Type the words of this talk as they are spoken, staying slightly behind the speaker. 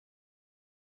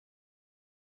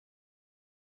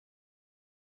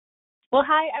Well,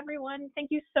 hi, everyone.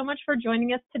 Thank you so much for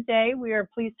joining us today. We are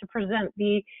pleased to present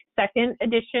the second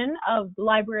edition of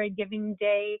Library Giving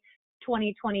Day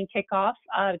 2020 Kickoff.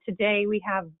 Today, we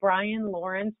have Brian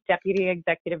Lawrence, Deputy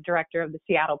Executive Director of the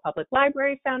Seattle Public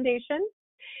Library Foundation,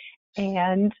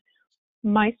 and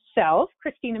myself,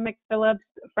 Christina McPhillips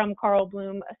from Carl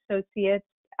Bloom Associates.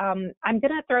 I'm going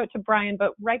to throw it to Brian,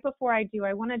 but right before I do,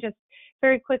 I want to just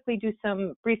very quickly do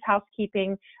some brief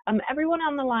housekeeping. Everyone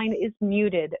on the line is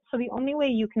muted, so the only way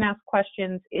you can ask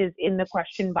questions is in the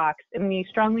question box, and we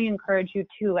strongly encourage you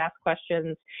to ask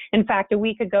questions. In fact, a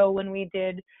week ago when we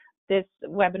did this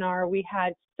webinar, we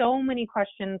had so many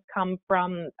questions come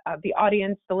from the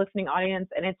audience, the listening audience,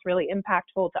 and it's really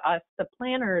impactful to us, the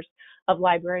planners of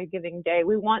Library Giving Day.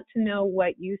 We want to know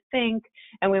what you think,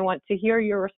 and we want to hear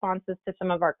your responses to some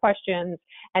of our questions.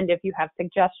 And if you have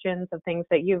suggestions of things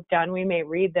that you've done, we may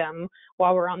read them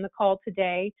while we're on the call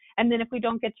today. And then if we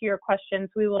don't get to your questions,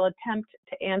 we will attempt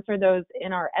to answer those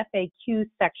in our FAQ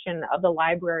section of the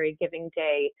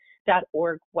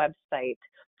librarygivingday.org website.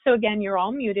 So again, you're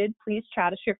all muted. Please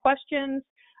chat us your questions.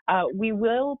 We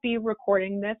will be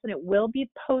recording this, and it will be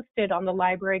posted on the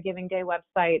Library Giving Day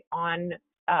website on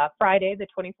Friday, the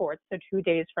 24th, so 2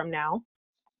 days from now.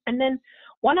 And then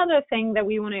one other thing that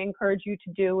we want to encourage you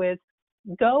to do is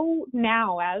go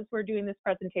now, as we're doing this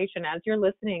presentation, as you're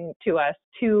listening to us,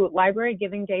 to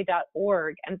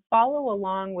librarygivingday.org and follow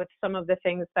along with some of the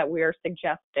things that we are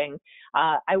suggesting.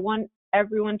 I want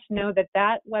everyone to know that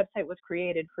that website was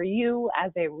created for you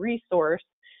as a resource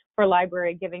for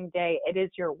Library Giving Day. It is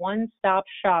your one-stop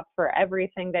shop for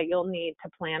everything that you'll need to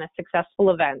plan a successful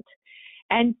event.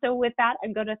 And so with that,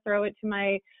 I'm going to throw it to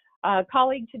my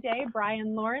colleague today,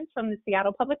 Brian Lawrence from the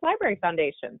Seattle Public Library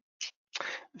Foundation.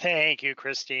 Thank you,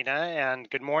 Christina, and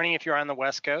good morning if you're on the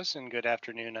West Coast, and good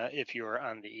afternoon if you're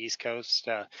on the East Coast.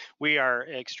 We are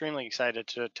extremely excited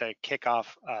to kick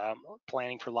off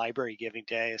planning for Library Giving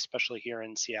Day, especially here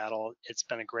in Seattle. It's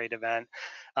been a great event,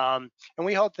 and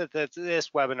we hope that this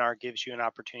webinar gives you an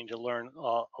opportunity to learn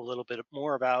a little bit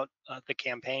more about the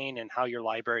campaign and how your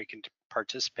library can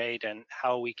participate and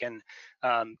how we can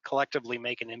collectively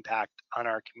make an impact on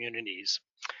our communities.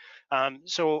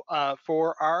 So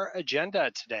for our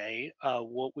agenda today,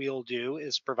 what we'll do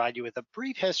is provide you with a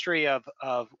brief history of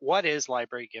what is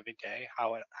Library Giving Day,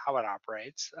 how it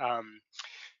operates.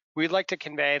 We'd like to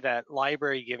convey that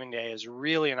Library Giving Day is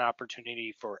really an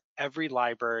opportunity for every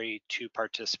library to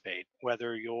participate,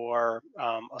 whether you're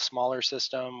a smaller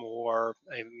system or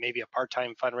maybe a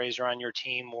part-time fundraiser on your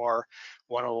team, or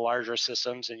one of the larger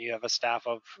systems and you have a staff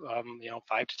of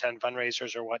 5 to 10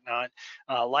 fundraisers or whatnot.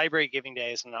 Library Giving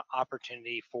Day is an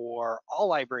opportunity for all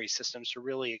library systems to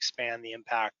really expand the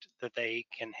impact that they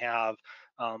can have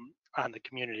on the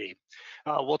community.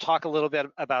 We'll talk a little bit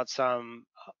about some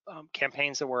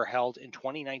campaigns that were held in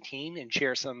 2019 and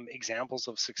share some examples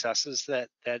of successes that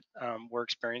were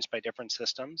experienced by different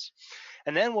systems.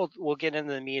 And then we'll get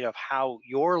into the meat of how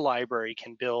your library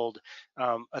can build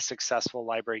a successful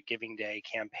Library Giving Day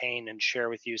campaign and share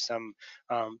with you some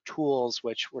tools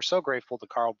which we're so grateful to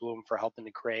Carl Bloom for helping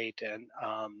to create, and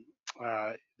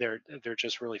they're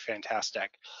just really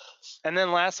fantastic. And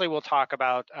then lastly, we'll talk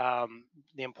about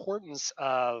the importance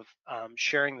of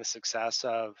sharing the success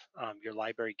of your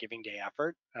Library Giving Day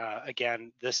effort.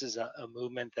 Again, this is a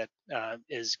movement that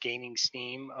is gaining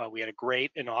steam. We had a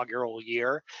great inaugural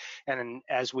year, and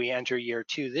as we enter year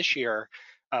 2 this year,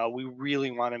 we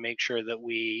really want to make sure that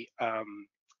we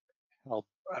help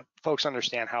folks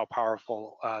understand how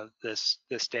powerful this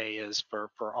day is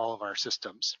for all of our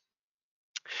systems.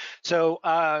 So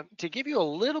to give you a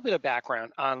little bit of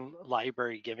background on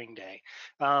Library Giving Day,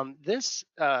 this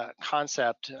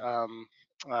concept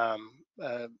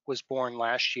was born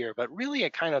last year, but really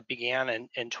it kind of began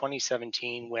in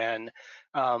 2017 when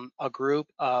a group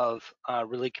of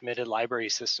really committed library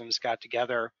systems got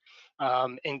together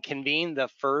and convened the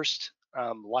first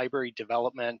library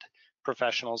development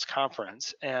professionals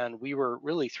conference, and we were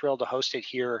really thrilled to host it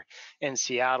here in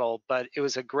Seattle. But it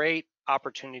was a great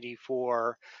opportunity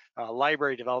for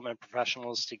library development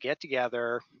professionals to get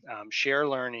together, share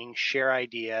learning, share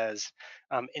ideas,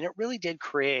 and it really did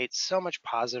create so much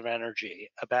positive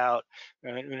energy about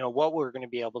what we're going to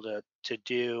be able to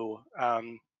do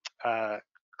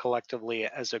collectively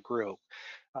as a group.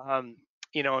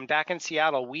 And back in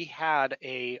Seattle, we had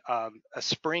a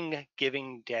spring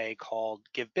giving day called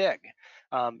Give Big,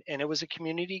 and it was a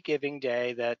community giving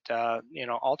day that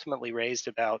ultimately raised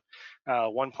about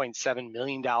 $1.7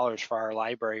 million for our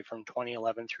library from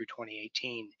 2011 through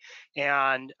 2018.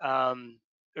 And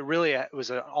it was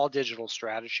an all digital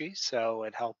strategy, so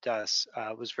it helped us.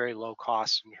 It was very low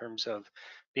cost in terms of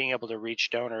being able to reach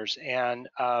donors, and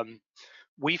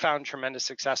we found tremendous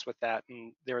success with that.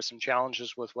 And there were some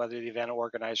challenges with whether the event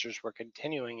organizers were going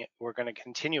to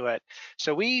continue it.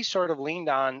 So we sort of leaned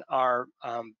on our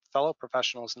fellow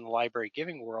professionals in the library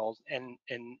giving world and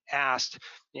asked,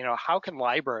 how can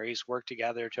libraries work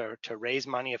together to raise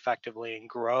money effectively and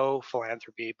grow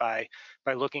philanthropy by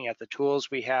looking at the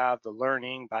tools we have, the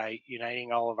learning, by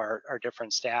uniting all of our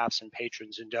different staffs and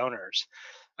patrons and donors.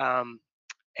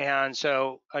 And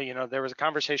so, there was a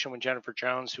conversation with Jennifer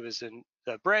Jones, who is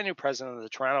the brand new president of the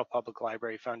Toronto Public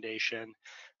Library Foundation,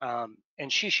 and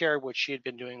she shared what she had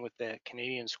been doing with the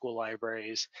Canadian school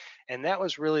libraries, and that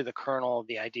was really the kernel of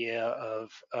the idea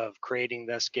of creating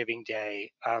this Giving Day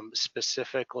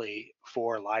specifically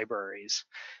for libraries.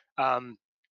 And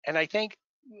I think,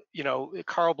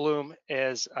 Carl Bloom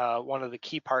is one of the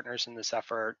key partners in this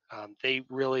effort.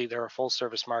 They're a full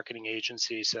service marketing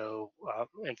agency. So,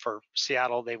 and for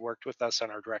Seattle, they worked with us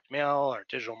on our direct mail, our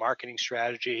digital marketing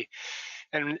strategy,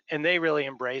 and they really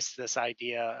embraced this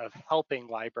idea of helping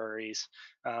libraries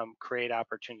create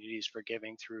opportunities for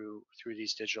giving through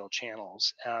these digital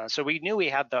channels. So we knew we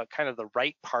had the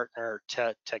right partner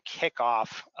to kick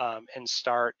off and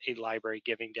start a library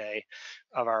giving day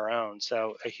of our own.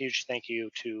 So a huge thank you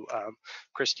to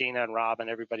Christina and Rob and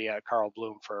everybody at Carl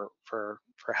Bloom for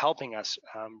helping us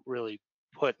really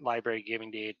put library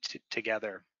giving day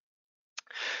together.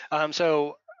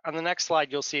 So on the next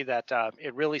slide, you'll see that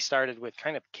it really started with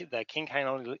kind of the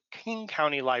King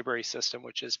County Library System,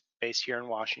 which is based here in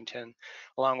Washington,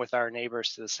 along with our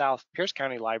neighbors to the south, Pierce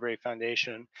County Library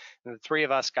Foundation. And the three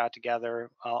of us got together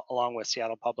along with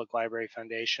Seattle Public Library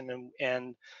Foundation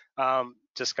and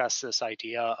discussed this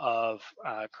idea of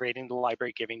creating the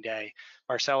Library Giving Day.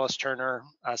 Marcellus Turner,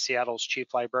 Seattle's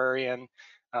chief librarian,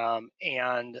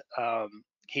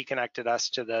 he connected us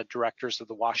to the directors of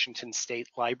the Washington State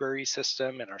Library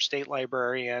System and our state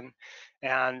librarian,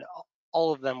 and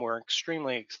all of them were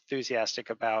extremely enthusiastic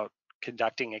about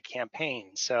conducting a campaign.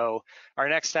 So our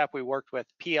next step, we worked with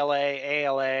PLA,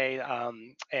 ALA,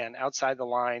 and Outside the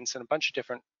Lines, and a bunch of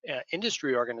different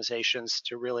industry organizations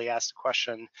to really ask the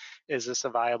question, is this a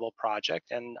viable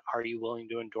project, and are you willing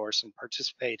to endorse and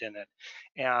participate in it?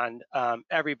 And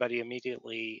everybody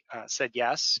immediately said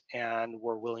yes, and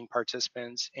were willing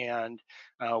participants, and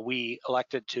we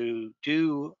elected to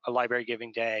do a Library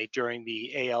Giving Day during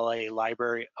the ALA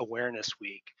Library Awareness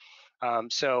Week.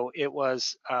 So it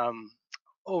was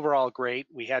overall great.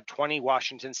 We had 20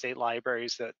 Washington State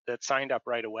libraries that signed up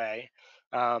right away.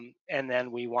 And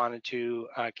then we wanted to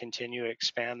continue to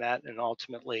expand that, and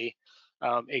ultimately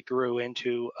it grew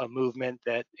into a movement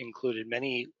that included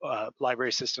many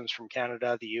library systems from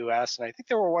Canada, the US, and I think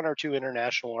there were one or two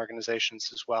international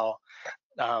organizations as well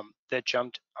that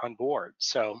jumped on board.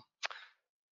 So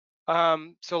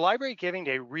Library Giving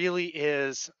Day really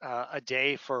is a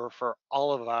day for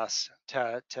all of us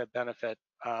to benefit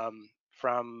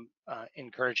from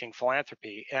encouraging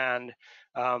philanthropy, and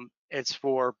it's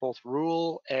for both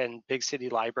rural and big city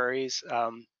libraries.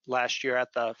 Last year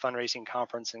at the fundraising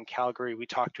conference in Calgary, we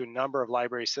talked to a number of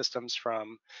library systems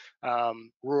from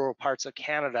rural parts of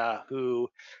Canada who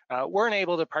weren't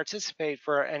able to participate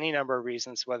for any number of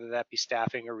reasons, whether that be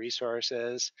staffing or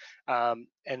resources. And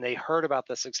they heard about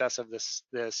the success of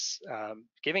this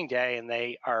Giving Day, and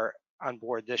they are on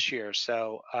board this year.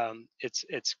 So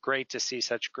it's great to see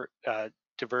such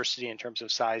diversity in terms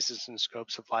of sizes and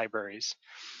scopes of libraries.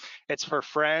 It's for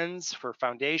friends, for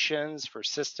foundations, for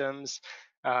systems.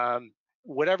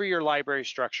 Whatever your library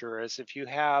structure is, if you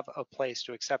have a place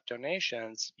to accept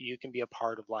donations, you can be a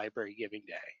part of Library Giving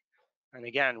Day. And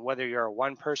again, whether you're a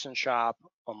one-person shop,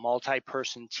 a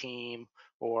multi-person team,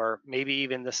 or maybe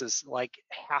even this is like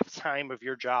half time of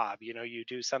your job, you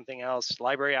do something else,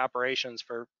 library operations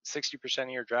for 60% of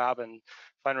your job, and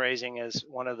fundraising is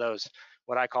one of those,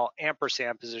 what I call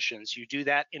ampersand positions. You do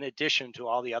that in addition to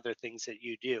all the other things that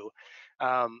you do.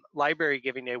 Library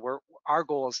Giving Day, our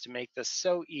goal is to make this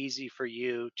so easy for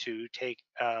you to take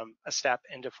a step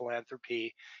into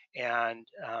philanthropy and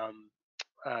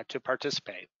to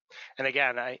participate. And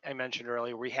again, I mentioned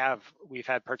earlier, we've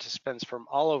had participants from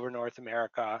all over North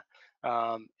America,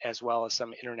 as well as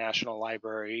some international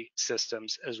library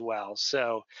systems as well.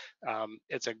 So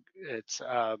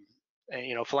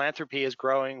philanthropy is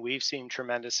growing. We've seen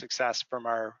tremendous success from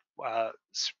our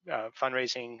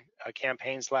fundraising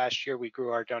campaigns last year. We grew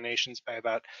our donations by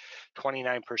about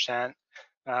 29%.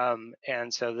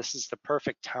 And so this is the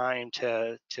perfect time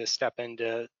to step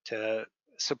into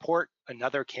support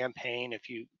another campaign. If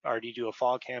you already do a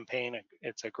fall campaign,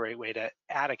 it's a great way to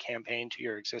add a campaign to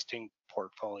your existing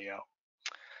portfolio.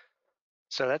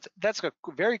 So that's a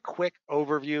very quick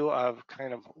overview of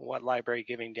kind of what Library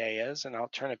Giving Day is, and I'll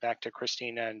turn it back to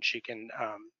Christina, and she can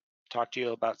talk to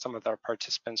you about some of our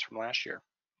participants from last year.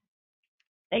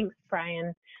 Thanks,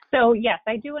 Brian. So yes,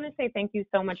 I do want to say thank you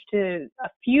so much to a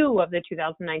few of the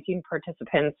 2019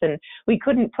 participants, and we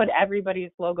couldn't put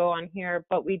everybody's logo on here,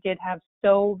 but we did have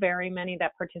so very many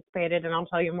that participated, and I'll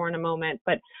tell you more in a moment.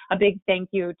 But a big thank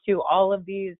you to all of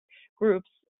these groups.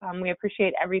 We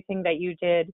appreciate everything that you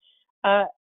did.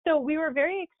 So we were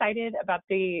very excited about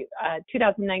the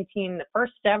 2019, the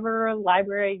first ever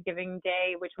Library Giving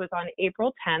Day, which was on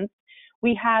April 10th.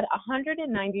 We had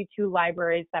 192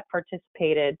 libraries that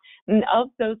participated. And of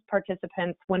those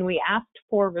participants, when we asked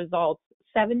for results,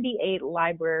 78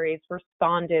 libraries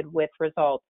responded with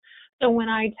results. So when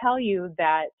I tell you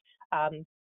that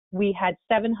we had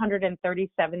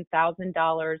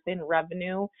 $737,000 in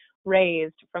revenue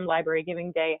raised from Library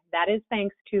Giving Day, that is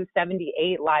thanks to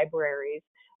 78 libraries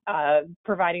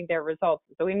providing their results.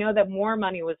 So we know that more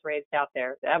money was raised out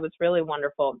there. That was really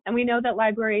wonderful. And we know that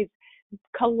libraries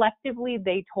collectively,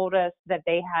 they told us that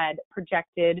they had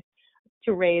projected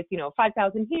to raise,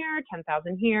 5,000 here,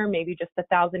 10,000 here, maybe just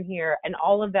 1,000 here, and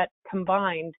all of that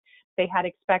combined, they had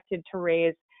expected to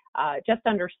raise just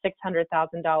under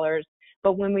 $600,000.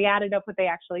 But when we added up what they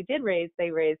actually did raise, they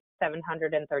raised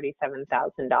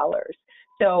 $737,000.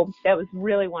 So that was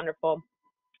really wonderful.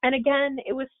 And again,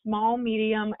 it was small,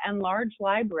 medium, and large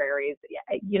libraries.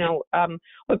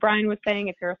 What Brian was saying,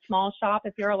 if you're a small shop,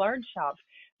 if you're a large shop,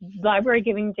 Library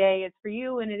Giving Day is for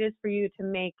you, and it is for you to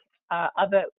make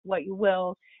of it what you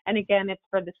will. And again, it's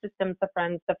for the systems, the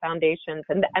friends, the foundations,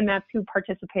 and that's who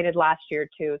participated last year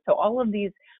too. So all of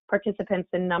these participants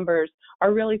and numbers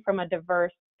are really from a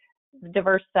diverse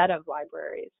set of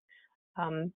libraries.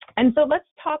 And so let's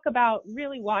talk about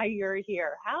really why you're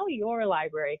here, how your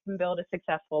library can build a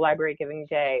successful Library Giving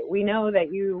Day. We know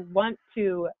that you want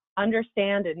to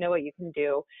understand and know what you can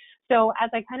do. So as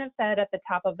I kind of said at the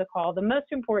top of the call, the most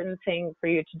important thing for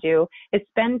you to do is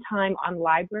spend time on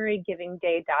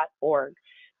librarygivingday.org.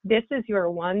 This is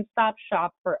your one-stop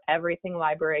shop for everything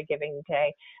Library Giving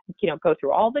Day. Go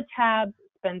through all the tabs,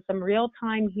 spend some real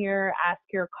time here, ask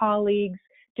your colleagues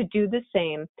to do the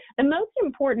same. The most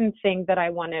important thing that I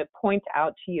want to point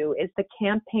out to you is the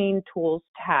Campaign Tools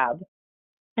tab.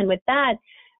 And with that,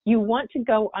 you want to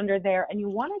go under there and you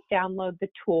want to download the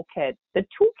toolkit. The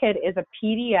toolkit is a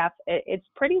PDF. It's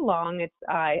pretty long. It's,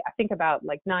 I think, about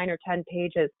like 9 or 10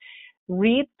 pages.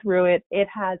 Read through it. It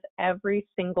has every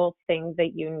single thing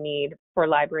that you need for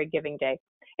Library Giving Day.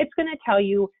 It's going to tell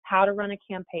you how to run a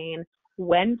campaign,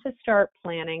 when to start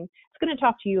planning. It's going to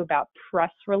talk to you about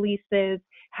press releases,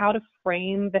 how to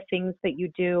frame the things that you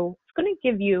do. It's going to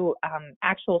give you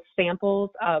actual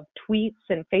samples of tweets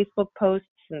and Facebook posts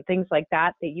and things like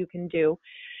that you can do.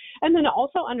 And then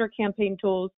also under Campaign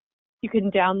Tools, you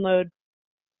can download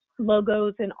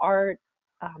logos and art.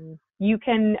 You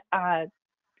can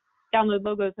download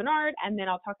logos and art, and then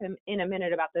I'll talk in a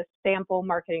minute about the sample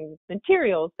marketing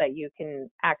materials that you can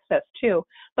access too.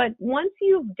 But once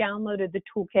you've downloaded the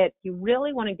toolkit, you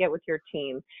really want to get with your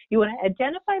team. You want to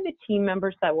identify the team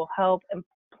members that will help and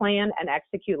plan and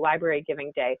execute Library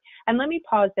Giving Day. And let me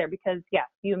pause there because, yes,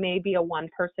 you may be a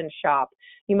one-person shop.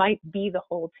 You might be the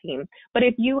whole team. But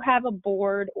if you have a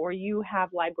board or you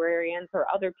have librarians or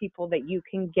other people that you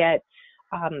can get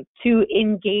to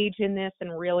engage in this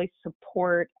and really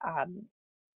support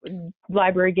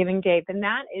Library Giving Day, then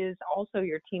that is also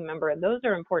your team member, and those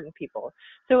are important people.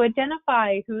 So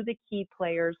identify who the key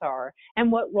players are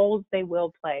and what roles they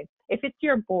will play. If it's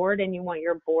your board and you want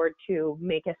your board to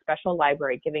make a special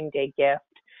Library Giving Day gift,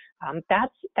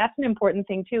 that's an important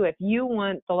thing too. If you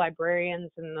want the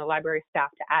librarians and the library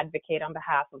staff to advocate on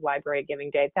behalf of Library Giving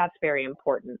Day, that's very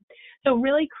important. So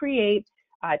really create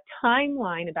a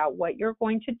timeline about what you're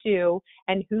going to do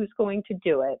and who's going to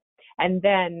do it. And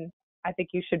then I think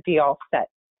you should be all set.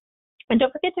 And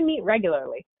don't forget to meet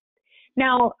regularly.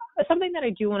 Now, something that I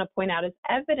do want to point out is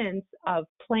evidence of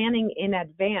planning in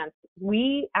advance.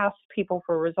 We asked people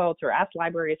for results or asked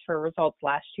libraries for results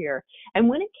last year. And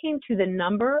when it came to the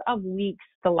number of weeks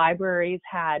the libraries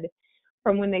had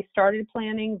from when they started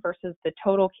planning versus the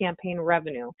total campaign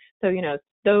revenue. So,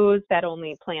 those that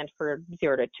only planned for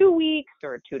 0 to 2 weeks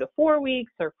or 2 to 4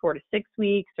 weeks or 4 to 6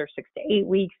 weeks or 6 to 8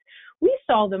 weeks, we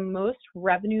saw the most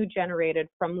revenue generated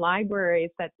from libraries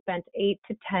that spent 8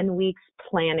 to 10 weeks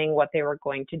planning what they were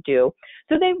going to do.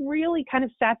 So they really kind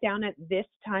of sat down at this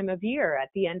time of year, at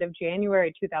the end of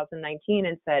January 2019,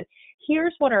 and said,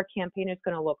 here's what our campaign is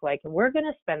going to look like, and we're going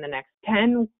to spend the next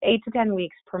 8 to 10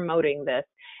 weeks promoting this.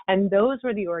 And those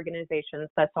were the organizations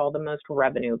that saw the most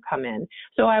revenue come in.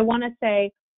 So I want to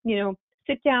say,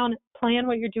 sit down, plan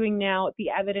what you're doing now. The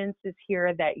evidence is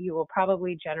here that you will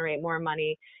probably generate more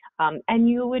money, and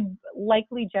you would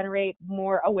likely generate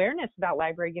more awareness about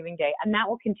Library Giving Day, and that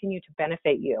will continue to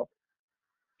benefit you.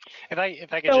 If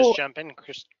I could just jump in,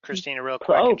 Christina, real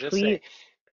quick, and just please.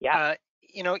 say,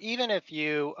 even if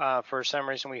you, for some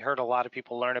reason, we heard a lot of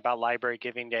people learn about Library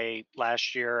Giving Day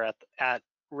last year at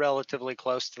relatively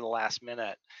close to the last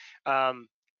minute,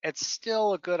 it's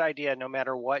still a good idea, no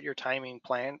matter what your time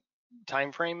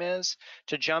frame is,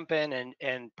 to jump in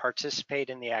and participate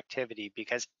in the activity,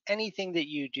 because anything that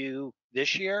you do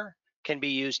this year can be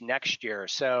used next year.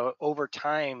 So over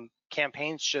time,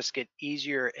 campaigns just get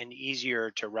easier and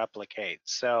easier to replicate.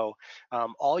 So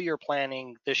all your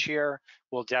planning this year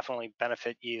will definitely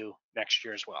benefit you next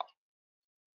year as well.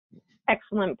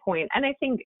 Excellent point. And I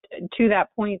think to that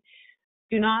point,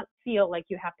 do not feel like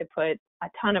you have to put a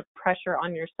ton of pressure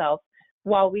on yourself.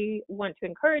 While we want to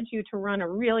encourage you to run a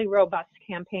really robust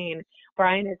campaign,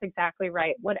 Brian is exactly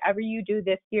right. Whatever you do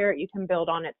this year, you can build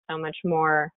on it so much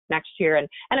more next year. And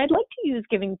I'd like to use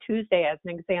Giving Tuesday as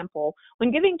an example.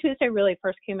 When Giving Tuesday really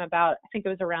first came about, I think it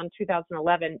was around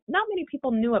 2011, not many people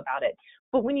knew about it.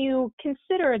 But when you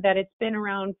consider that it's been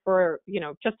around for,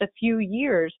 just a few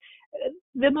years,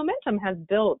 the momentum has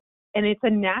built. And it's a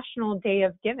national day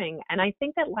of giving. And I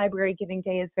think that Library Giving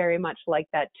Day is very much like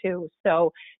that too.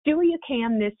 So do what you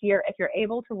can this year. If you're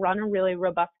able to run a really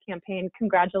robust campaign,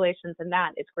 congratulations, and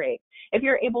that is great. If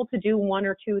you're able to do one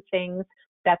or two things,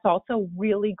 that's also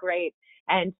really great.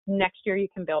 And next year you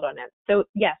can build on it. So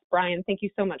yes, Brian, thank you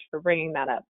so much for bringing that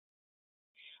up.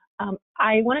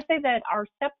 I want to say that our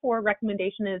step 4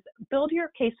 recommendation is build your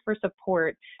case for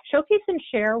support. Showcase and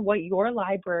share what your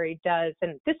library does.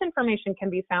 And this information can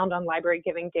be found on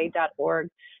librarygivingday.org.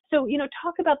 So,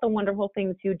 talk about the wonderful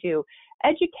things you do.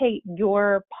 Educate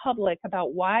your public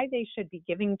about why they should be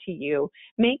giving to you.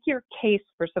 Make your case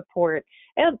for support.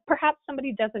 And perhaps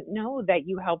somebody doesn't know that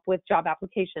you help with job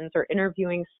applications or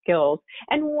interviewing skills.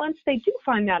 And once they do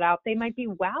find that out, they might be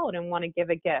wowed and want to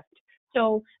give a gift.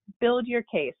 So build your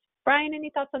case. Brian, any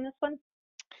thoughts on this one?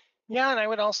 Yeah, and I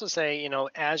would also say,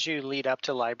 as you lead up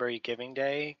to Library Giving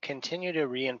Day, continue to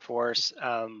reinforce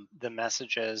the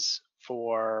messages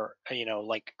for,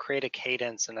 like create a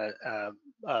cadence and a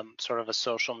sort of a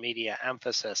social media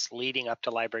emphasis leading up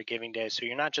to Library Giving Day. So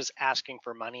you're not just asking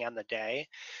for money on the day,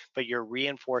 but you're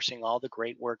reinforcing all the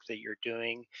great work that you're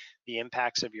doing, the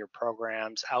impacts of your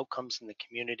programs, outcomes in the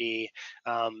community,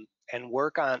 and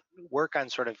work on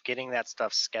sort of getting that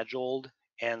stuff scheduled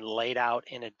and laid out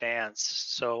in advance.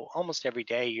 So almost every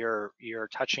day you're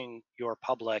touching your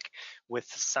public with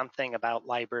something about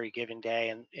Library Giving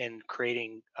Day and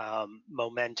creating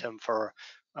momentum for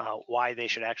why they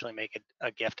should actually make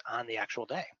a gift on the actual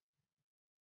day.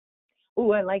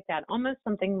 Oh, I like that. Almost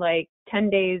something like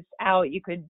 10 days out, you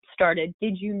could start a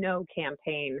Did You Know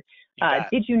campaign.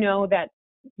 Did you know that,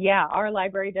 our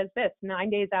library does this, 9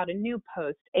 days out a new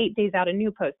post, 8 days out a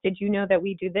new post. Did you know that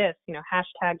we do this,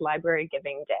 hashtag Library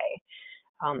Giving Day.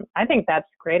 I think that's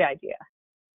a great idea.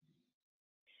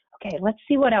 Okay, let's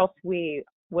see what else we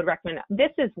would recommend.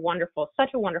 This is wonderful, such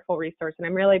a wonderful resource, and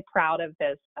I'm really proud of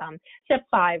this. Step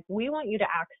 5, we want you to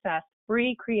access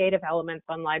free creative elements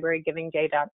on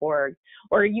librarygivingday.org,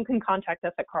 or you can contact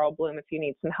us at Carl Bloom if you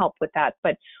need some help with that.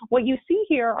 But what you see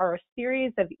here are a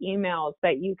series of emails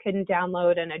that you can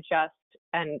download and adjust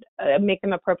and make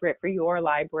them appropriate for your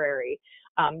library.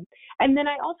 And then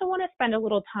I also want to spend a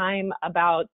little time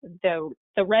about the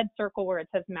red circle where it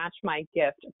says match my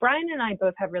gift. Brian and I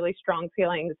both have really strong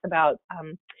feelings about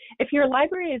if your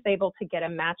library is able to get a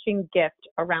matching gift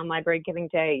around Library Giving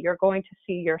Day, you're going to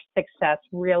see your success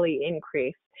really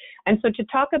increase. And so to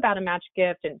talk about a match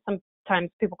gift, and sometimes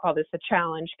people call this a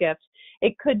challenge gift,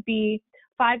 it could be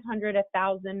 $500,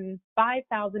 $1,000,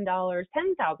 $5,000,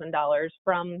 $10,000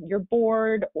 from your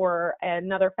board or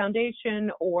another foundation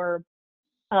or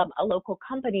a local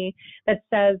company that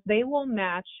says they will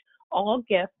match all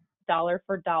gifts dollar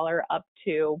for dollar up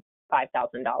to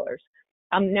 $5,000.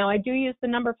 Now I do use the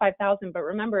number 5,000, but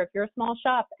remember, if you're a small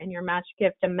shop and your match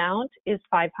gift amount is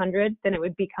 500, then it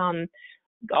would become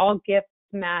all gifts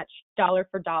match dollar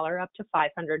for dollar up to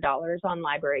 $500 on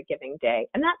Library Giving Day.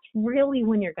 And that's really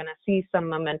when you're going to see some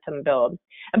momentum build.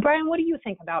 And Brian, what do you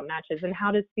think about matches, and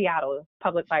how does Seattle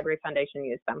Public Library Foundation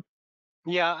use them?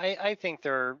 Yeah, I think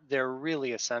they're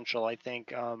really essential. I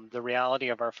think the reality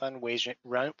of our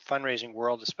fundraising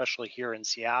world, especially here in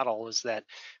Seattle, is that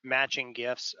matching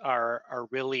gifts are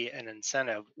really an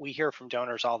incentive. We hear from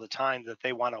donors all the time that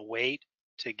they want to wait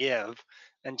to give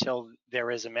until there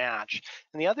is a match.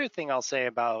 And the other thing I'll say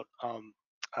about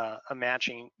a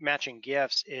matching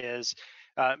gifts is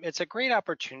it's a great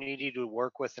opportunity to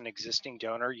work with an existing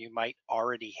donor you might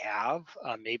already have.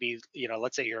 Maybe,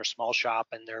 let's say you're a small shop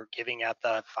and they're giving at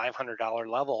the $500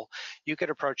 level. You could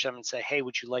approach them and say, hey,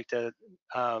 would you like to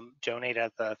donate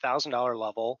at the $1,000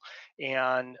 level?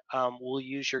 And we'll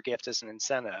use your gift as an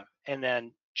incentive. And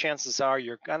then chances are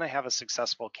you're going to have a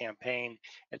successful campaign.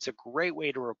 It's a great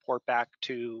way to report back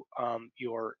to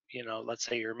your, let's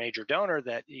say your major donor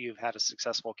that you've had a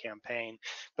successful campaign,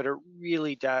 but it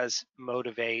really does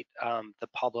motivate the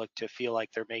public to feel like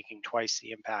they're making twice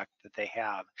the impact that they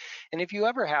have. And if you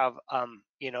ever have,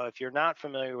 if you're not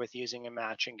familiar with using a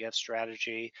matching gift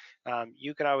strategy,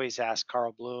 you could always ask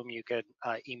Carl Bloom. You could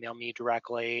email me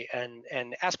directly and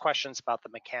ask questions about the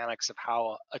mechanics of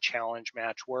how a challenge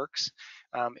match works.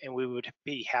 And we would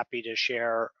be happy to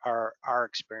share our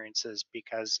experiences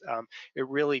because it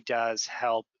really does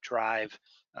help drive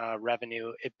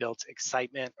revenue. It builds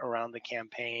excitement around the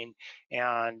campaign,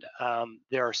 and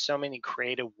there are so many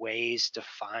creative ways to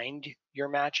find your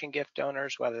matching gift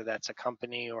donors, whether that's a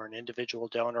company or an individual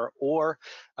donor, or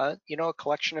a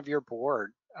collection of your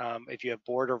board. If you have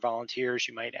board or volunteers,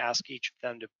 you might ask each of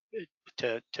them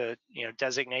to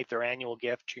designate their annual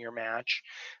gift to your match.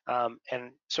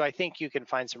 And so I think you can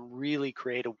find some really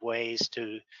creative ways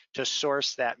to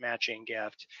source that matching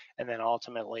gift, and then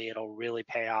ultimately it'll really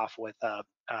pay off with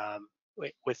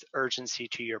urgency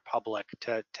to your public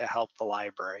to help the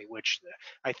library, which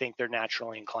I think they're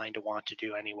naturally inclined to want to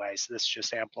do anyway. So this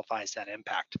just amplifies that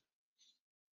impact.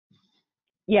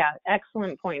 Yeah,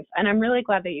 excellent points. And I'm really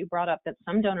glad that you brought up that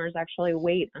some donors actually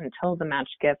wait until the match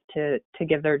gift to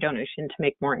give their donation to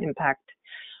make more impact.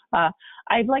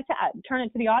 I'd like to turn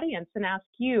it to the audience and ask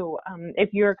you,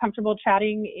 if you're comfortable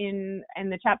chatting in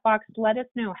the chat box, let us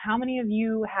know how many of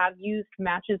you have used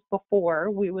matches before.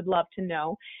 We would love to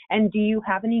know. And do you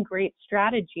have any great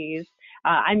strategies?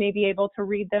 I may be able to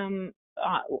read them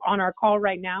on our call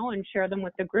right now and share them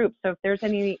with the group. So if there's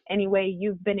any way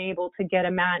you've been able to get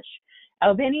a match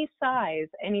of any size,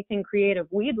 anything creative,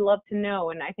 we'd love to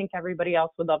know. And I think everybody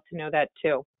else would love to know that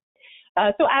too.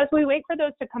 So as we wait for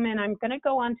those to come in, I'm going to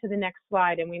go on to the next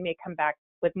slide and we may come back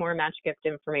with more match gift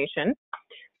information.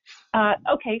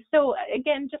 Okay, so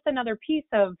again, just another piece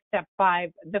of step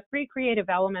 5, the free creative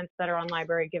elements that are on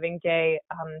Library Giving Day.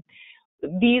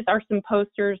 These are some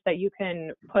posters that you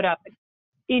can put up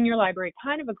in your library,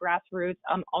 kind of a grassroots.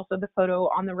 Also, the photo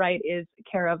on the right is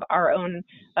care of our own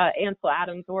Ansel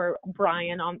Adams, or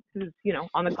Brian, who's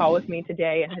on the call with me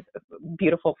today, and his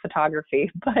beautiful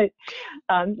photography. But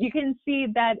you can see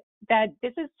that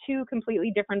this is 2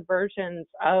 completely different versions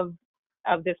of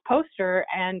this poster,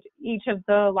 and each of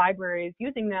the libraries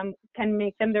using them can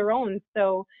make them their own.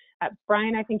 So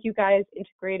Brian, I think you guys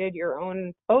integrated your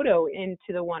own photo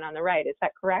into the one on the right. Is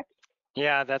that correct?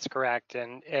 Yeah, that's correct.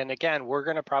 And again, we're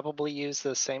going to probably use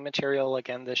the same material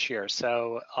again this year.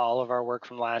 So all of our work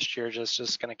from last year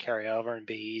just going to carry over and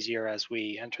be easier as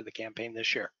we enter the campaign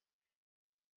this year.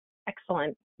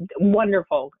 Excellent.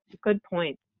 Wonderful. Good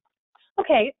point.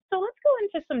 Okay, so let's go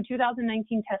into some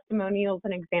 2019 testimonials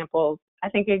and examples. I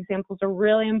think examples are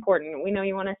really important. We know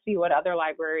you want to see what other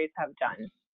libraries have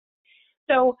done.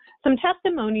 So some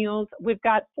testimonials, we've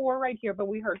got 4 right here, but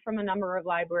we heard from a number of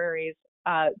libraries.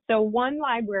 So one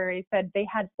library said they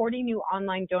had 40 new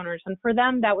online donors, and for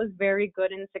them, that was very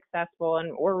good and successful,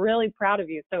 and we're really proud of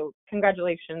you. So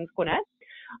congratulations, Gwinnett.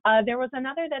 There was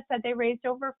another that said they raised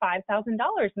over $5,000,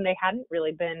 and they hadn't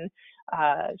really been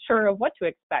sure of what to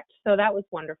expect. So that was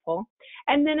wonderful.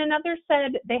 And then another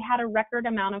said they had a record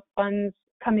amount of funds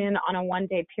come in on a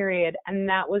 1-day period, and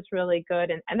that was really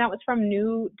good. And that was from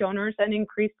new donors and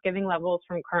increased giving levels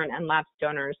from current and lapsed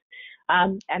donors.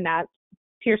 And that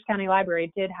Pierce County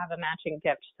Library did have a matching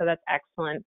gift, so that's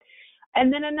excellent.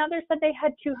 And then another said they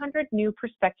had 200 new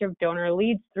prospective donor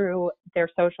leads through their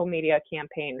social media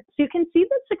campaign. So you can see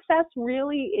that success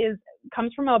really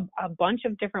comes from a bunch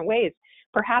of different ways.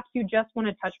 Perhaps you just want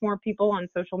to touch more people on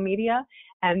social media,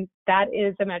 and that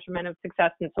is a measurement of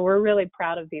success. And so we're really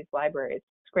proud of these libraries.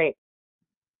 It's great.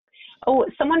 Oh,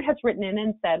 someone has written in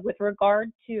and said, with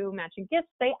regard to matching gifts,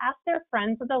 they asked their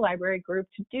friends of the library group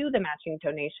to do the matching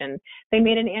donation. They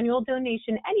made an annual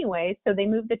donation anyway, so they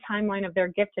moved the timeline of their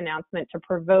gift announcement to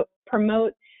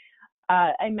promote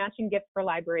a matching gift for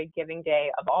Library Giving Day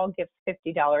of all gifts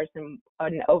 $50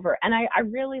 and over. And I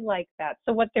really like that.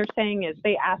 So what they're saying is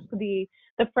they ask the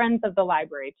friends of the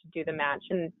library to do the match,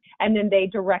 and then they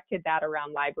directed that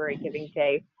around Library Giving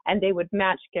Day, and they would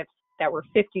match gifts that were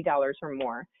 $50 or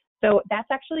more. So that's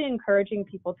actually encouraging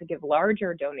people to give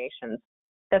larger donations.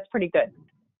 That's pretty good.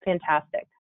 Fantastic.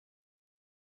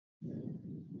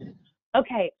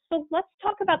 Okay, so let's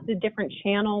talk about the different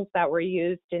channels that were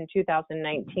used in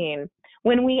 2019.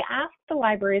 When we asked the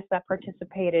libraries that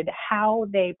participated how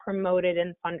they promoted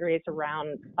and fundraised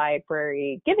around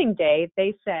Library Giving Day,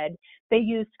 they said they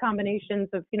used combinations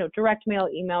of, direct mail,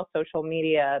 email, social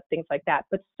media, things like that.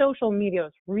 But social media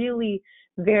is really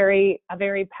a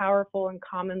very powerful and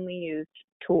commonly used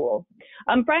tool.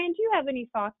 Brian, do you have any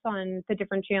thoughts on the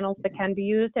different channels that can be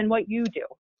used and what you do?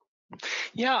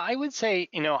 Yeah, I would say,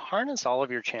 harness all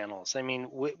of your channels. I mean,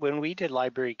 when we did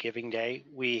Library Giving Day,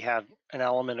 we had an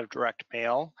element of direct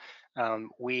mail.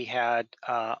 We had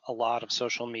a lot of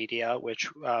social media, which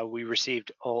we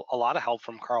received a lot of help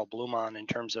from Carl Bloom on in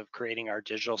terms of creating our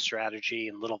digital strategy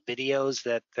and little videos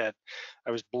that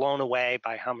I was blown away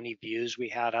by how many views we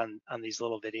had on these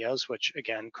little videos, which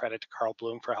again, credit to Carl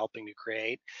Bloom for helping to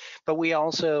create. But we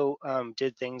also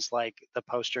did things like the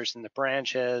posters in the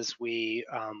branches. We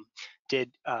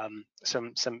did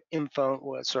some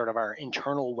info, sort of our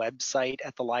internal website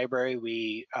at the library.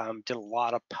 We did a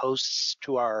lot of posts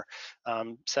to our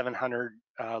 700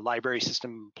 library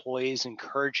system employees,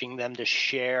 encouraging them to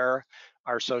share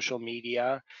our social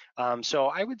media. So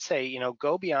I would say,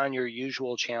 go beyond your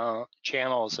usual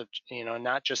channels of,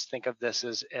 not just think of this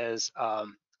as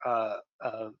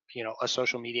a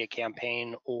social media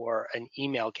campaign or an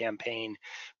email campaign,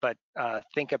 but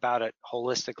think about it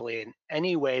holistically. In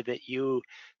any way that you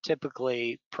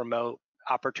typically promote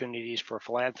opportunities for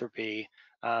philanthropy,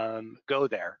 go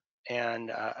there.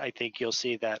 And I think you'll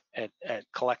see that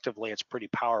collectively it's pretty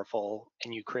powerful,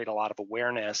 and you create a lot of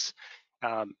awareness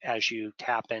as you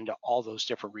tap into all those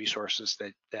different resources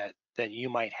that you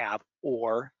might have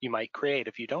or you might create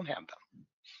if you don't have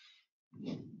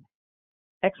them.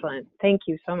 Excellent. Thank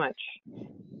you so much.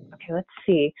 Okay, let's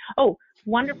see. Oh,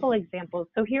 wonderful examples.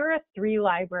 So here are 3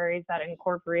 libraries that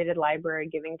incorporated Library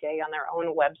Giving Day on their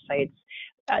own websites.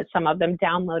 Some of them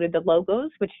downloaded the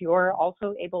logos, which you're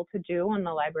also able to do on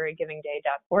the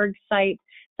librarygivingday.org site.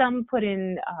 Some put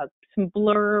in some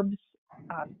blurbs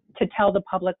to tell the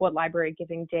public what Library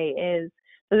Giving Day is.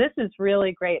 So this is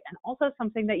really great, and also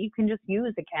something that you can just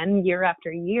use again year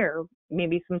after year,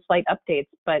 maybe some slight updates,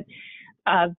 but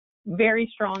very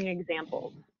strong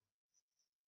examples.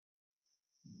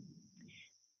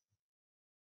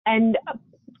 And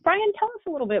Brian, tell us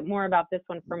a little bit more about this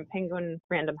one from Penguin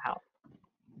Random House.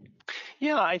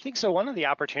 Yeah, I think so. One of the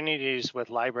opportunities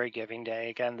with Library Giving Day,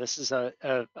 again, this is a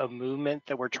movement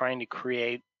that we're trying to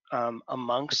create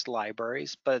amongst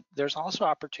libraries, but there's also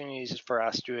opportunities for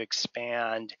us to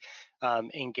expand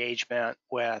engagement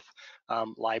with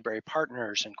library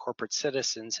partners and corporate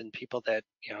citizens and people that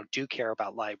do care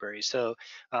about libraries. So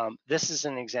this is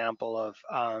an example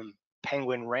of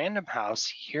Penguin Random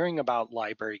House hearing about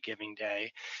Library Giving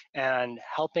Day and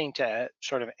helping to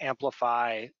sort of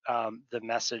amplify the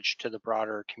message to the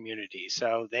broader community.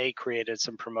 So they created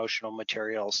some promotional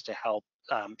materials to help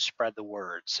spread the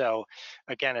word. So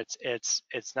again, it's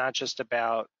not just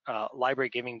about Library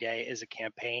Giving Day is a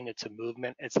campaign, it's a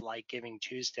movement, it's like Giving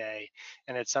Tuesday,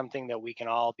 and it's something that we can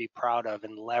all be proud of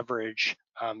and leverage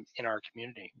in our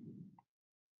community.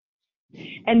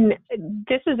 And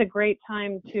this is a great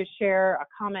time to share a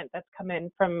comment that's come in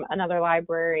from another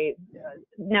library.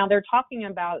 Now they're talking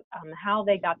about how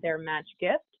they got their match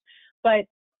gift, but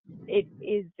it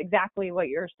is exactly what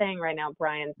you're saying right now,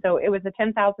 Brian. So it was a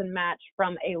 10,000 match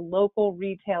from a local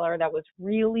retailer that was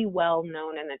really well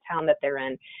known in the town that they're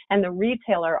in. And the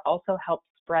retailer also helped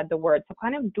spread the word. So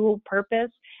kind of dual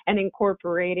purpose and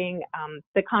incorporating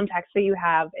the contacts that you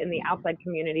have in the outside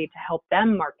community to help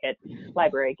them market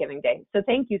Library Giving Day. So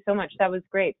thank you so much. That was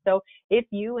great. So if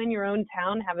you in your own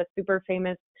town have a super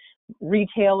famous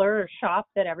retailer or shop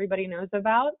that everybody knows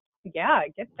about, yeah,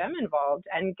 get them involved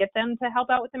and get them to help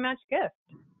out with the match gift.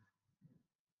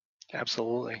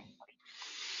 Absolutely.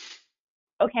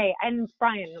 Okay, and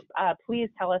Brian, please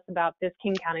tell us about this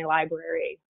King County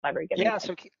Library Giving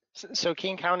Day. So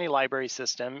King County Library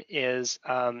System is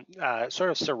sort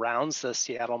of surrounds the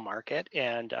Seattle market,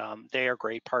 and they are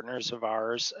great partners of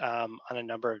ours on a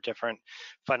number of different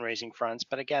fundraising fronts.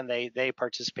 But again, they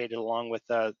participated along with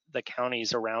the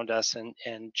counties around us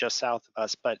and just south of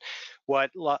us. But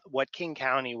what King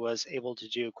County was able to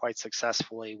do quite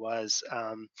successfully was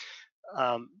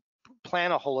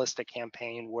plan a holistic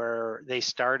campaign where they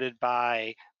started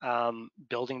by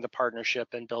building the partnership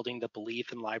and building the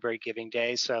belief in Library Giving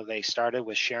Day. So they started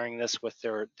with sharing this with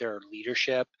their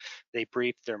leadership. They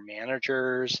briefed their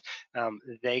managers.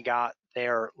 They got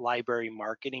their library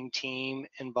marketing team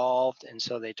involved, and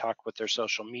so they talked with their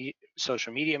social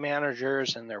media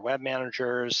managers and their web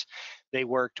managers. They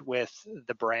worked with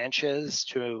the branches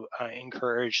to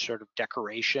encourage sort of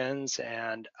decorations,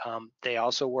 and they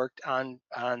also worked on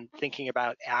thinking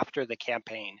about after the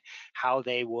campaign how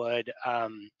they would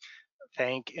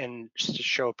thank and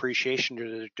show appreciation to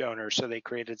the donors. So they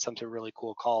created something really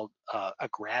cool called a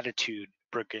gratitude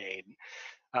brigade.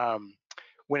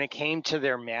 When it came to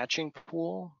their matching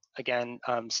pool, again,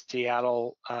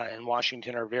 Seattle and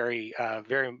Washington are very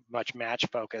much match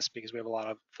focused because we have a lot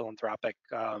of philanthropic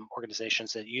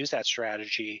organizations that use that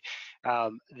strategy.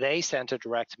 They sent a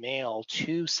direct mail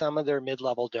to some of their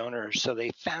mid-level donors. So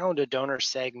they found a donor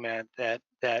segment that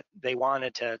they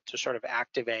wanted to sort of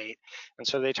activate. And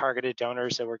so they targeted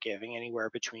donors that were giving anywhere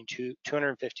between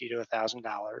 $250 to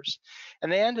 $1,000.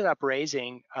 And they ended up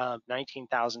raising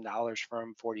 $19,000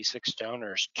 from 46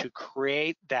 donors to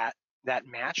create that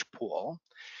match pool,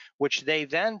 which they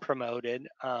then promoted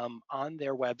on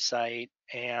their website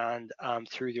and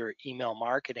through their email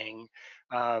marketing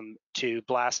to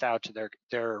blast out to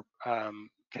their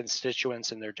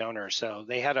constituents and their donors. So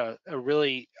they had a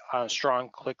really strong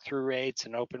click-through rates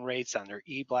and open rates on their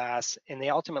e-blasts, and they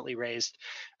ultimately raised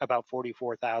about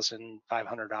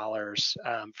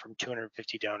 $44,500 from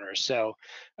 250 donors. So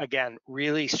again,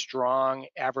 really strong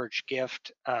average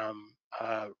gift,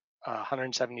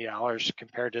 $170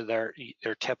 compared to their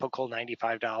typical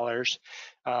 $95.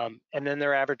 And then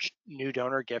their average new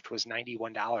donor gift was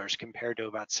 $91 compared to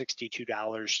about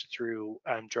 $62 through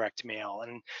direct mail.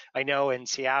 And I know in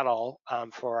Seattle,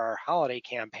 for our holiday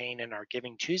campaign and our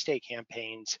Giving Tuesday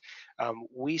campaigns,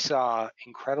 we saw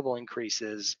incredible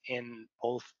increases in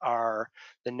both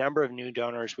the number of new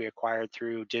donors we acquired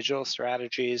through digital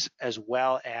strategies, as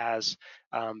well as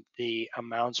the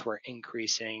amounts were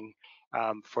increasing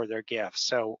for their gifts.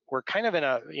 So we're kind of in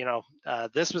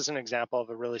this was an example of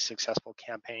a really successful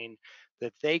campaign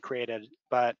that they created.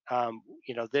 But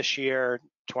this year,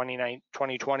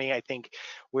 2020, I think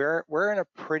we're in a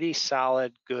pretty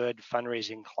solid, good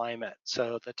fundraising climate.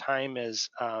 So the time is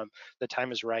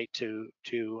right to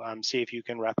see if you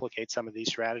can replicate some of these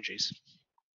strategies.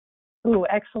 Ooh,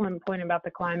 excellent point about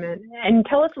the climate. And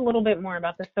tell us a little bit more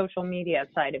about the social media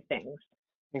side of things.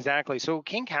 Exactly. So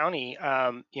King County,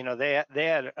 they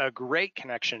had a great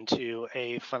connection to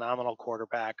a phenomenal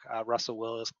quarterback, Russell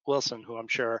Wilson, who I'm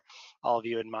sure all of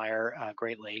you admire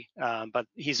greatly. But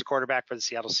he's a quarterback for the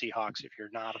Seattle Seahawks, if you're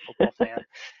not a football fan.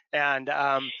 And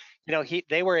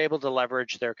they were able to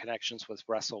leverage their connections with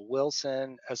Russell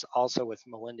Wilson, as also with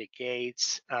Melinda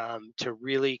Gates, to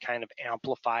really kind of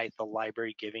amplify the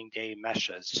Library Giving Day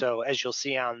message. So as you'll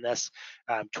see on this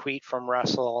tweet from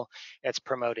Russell, it's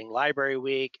promoting Library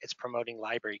Week, it's promoting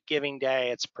Library Giving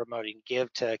Day, it's promoting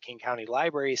Give to King County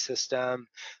Library System,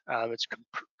 it's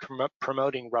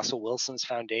promoting Russell Wilson's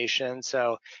foundation.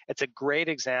 So it's a great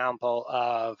example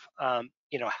of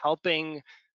helping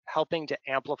to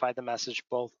amplify the message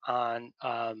both on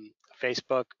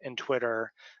Facebook and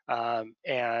Twitter,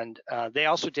 and they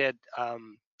also did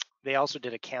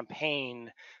a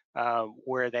campaign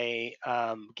where they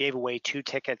gave away 2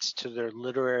 tickets to their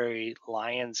Literary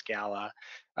Lions Gala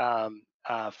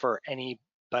for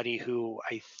anybody who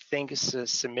I think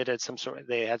submitted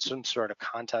they had some sort of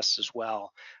contest as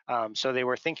well. So they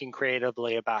were thinking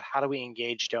creatively about how do we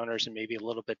engage donors in maybe a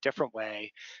little bit different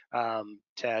way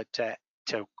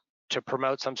to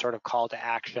promote some sort of call to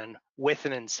action with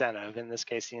an incentive. In this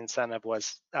case, the incentive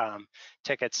was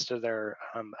tickets to their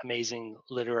amazing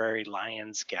Literary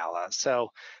Lions Gala.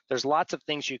 So there's lots of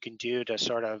things you can do to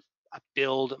sort of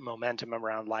build momentum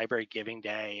around Library Giving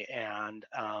Day and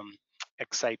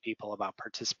excite people about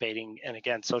participating. And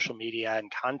again, social media and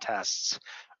contests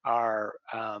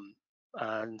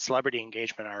and celebrity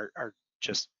engagement are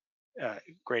just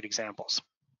great examples.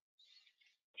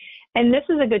 And this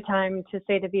is a good time to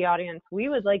say to the audience, we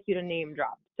would like you to name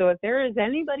drop. So if there is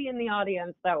anybody in the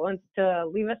audience that wants to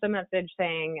leave us a message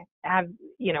saying,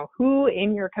 who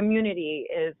in your community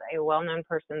is a well-known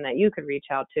person that you could reach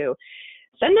out to,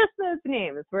 send us those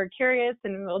names. We're curious,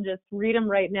 and we'll just read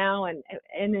them right now, and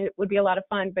it would be a lot of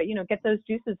fun. But, get those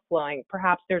juices flowing.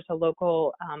 Perhaps there's a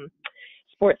local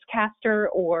sportscaster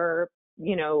or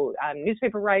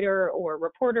newspaper writer or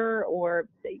reporter or,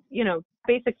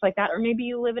 basics like that. Or maybe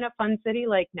you live in a fun city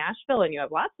like Nashville and you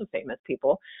have lots of famous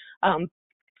people.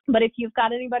 But if you've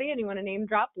got anybody and you want to name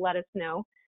drop, let us know.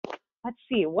 let's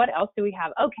see, what else do we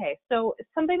have? Okay, so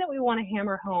something that we want to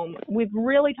hammer home. We've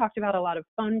really talked about a lot of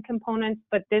fun components,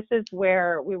 but this is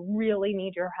where we really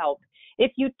need your help.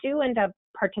 If you do end up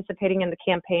participating in the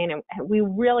campaign, and we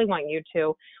really want you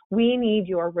to, we need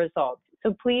your results.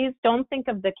 So please don't think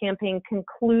of the campaign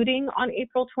concluding on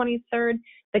April 23rd.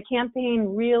 The campaign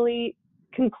really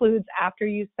concludes after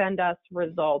you send us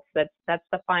results. That's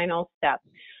the final step.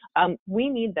 We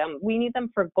need them. We need them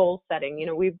for goal setting. You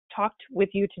know, we've talked with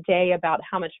you today about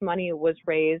how much money was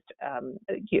raised,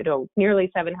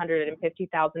 nearly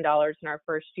 $750,000 in our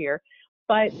first year,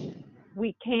 but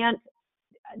we can't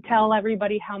tell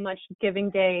everybody how much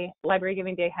Library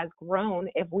Giving Day has grown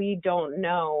if we don't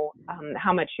know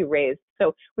how much you raised.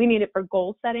 So we need it for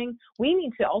goal setting. We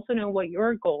need to also know what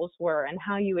your goals were and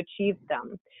how you achieved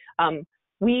them.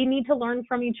 We need to learn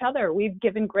from each other. We've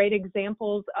given great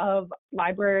examples of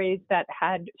libraries that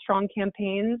had strong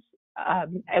campaigns,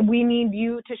 and we need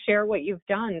you to share what you've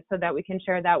done so that we can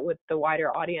share that with the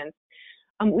wider audience.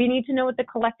 We need to know what the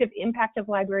collective impact of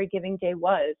Library Giving Day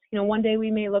was. You know, one day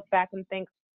we may look back and think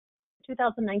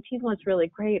 2019 was really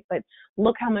great, but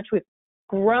look how much we've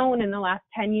grown in the last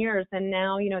 10 years. And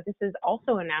now, you know, this is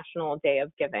also a national day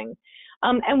of giving.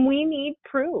 And we need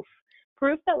proof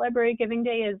that Library Giving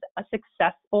Day is a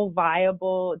successful,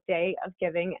 viable day of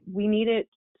giving. We need it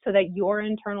so that your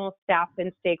internal staff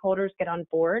and stakeholders get on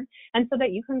board, and so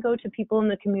that you can go to people in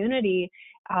the community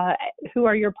who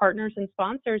are your partners and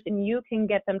sponsors, and you can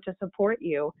get them to support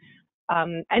you.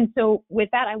 And so with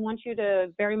that, I want you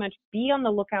to very much be on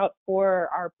the lookout for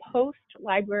our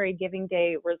post-Library Giving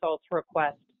Day results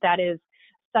request. That is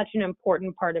such an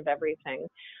important part of everything.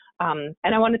 And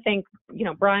I want to thank,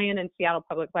 Brian and Seattle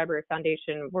Public Library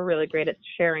Foundation were really great at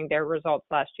sharing their results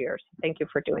last year. So thank you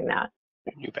for doing that.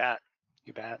 You bet.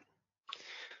 You bet.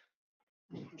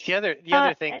 The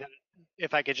other thing, that,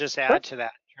 if I could just add to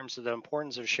that, in terms of the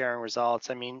importance of sharing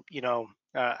results, I mean,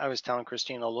 I was telling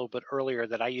Christine a little bit earlier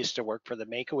that I used to work for the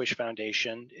Make-A-Wish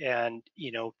Foundation, and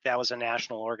that was a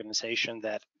national organization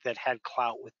that had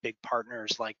clout with big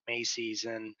partners like Macy's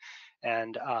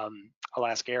and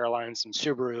Alaska Airlines and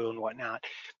Subaru and whatnot.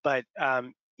 But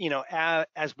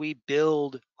as we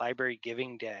build Library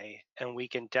Giving Day, and we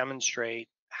can demonstrate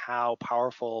how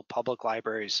powerful public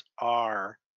libraries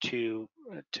are to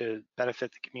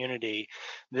benefit the community,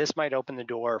 this might open the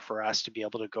door for us to be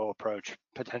able to go approach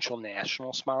potential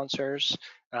national sponsors.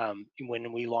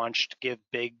 When we launched Give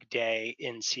Big Day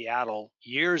in Seattle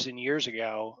years and years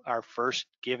ago, our first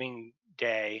Giving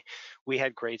Day, we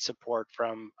had great support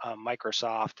from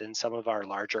Microsoft and some of our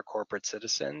larger corporate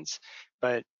citizens.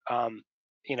 But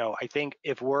I think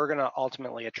if we're going to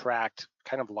ultimately attract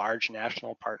kind of large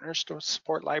national partners to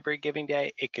support Library Giving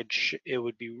Day, it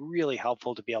would be really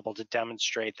helpful to be able to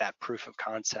demonstrate that proof of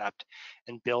concept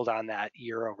and build on that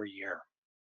year over year.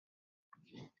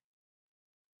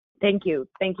 Thank you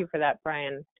for that,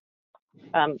 Brian.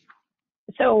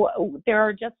 So there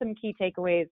are just some key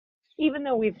takeaways. Even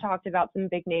though we've talked about some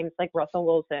big names like Russell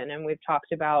Wilson, and we've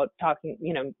talked about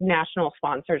national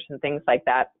sponsors and things like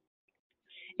that,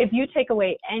 if you take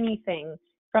away anything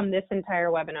from this entire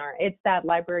webinar, it's that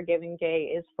Library Giving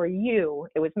Day is for you.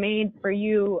 It was made for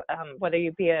you, whether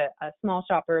you be a small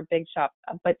shop or a big shop,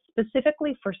 but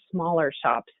specifically for smaller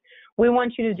shops. We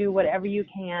want you to do whatever you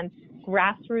can.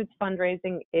 Grassroots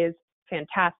fundraising is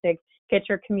fantastic. Get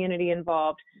your community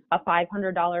involved. A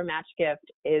 $500 match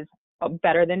gift is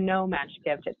better than no match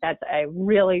gift. That's a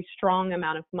really strong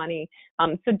amount of money.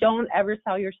 So don't ever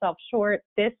sell yourself short.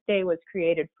 This day was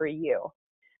created for you.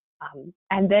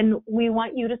 And then we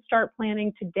want you to start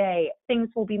planning today. Things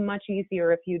will be much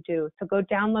easier if you do. So go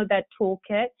download that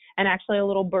toolkit. And actually, a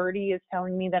little birdie is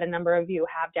telling me that a number of you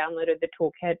have downloaded the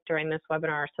toolkit during this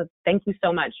webinar. So thank you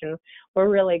so much. And we're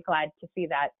really glad to see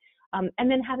that.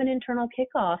 And then have an internal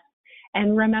kickoff.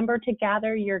 And remember to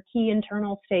gather your key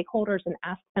internal stakeholders and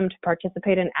ask them to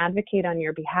participate and advocate on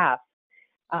your behalf.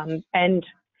 And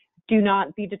do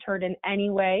not be deterred in any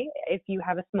way if you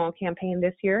have a small campaign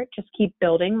this year. Just keep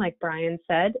building, like Brian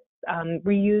said.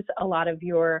 Reuse a lot of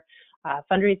your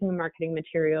fundraising and marketing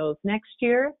materials next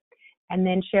year, and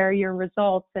then share your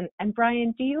results. And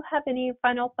Brian, do you have any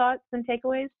final thoughts and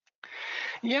takeaways?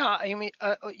 Yeah, I mean,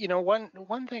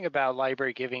 one thing about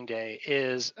Library Giving Day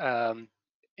is,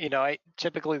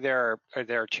 typically there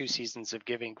are two seasons of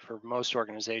giving for most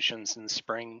organizations, in the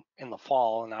spring and the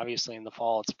fall, and obviously in the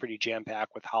fall it's pretty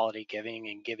jam-packed with holiday giving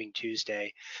and Giving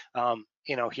Tuesday.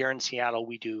 Here in Seattle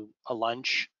we do a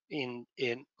luncheon in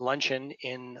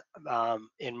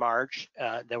March.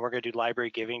 Then we're going to do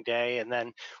Library Giving Day, and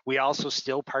then we also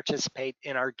still participate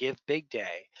in our Give Big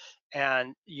Day.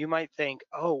 And you might think,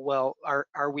 oh, well,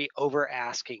 are we over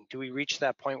asking? Do we reach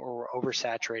that point where we're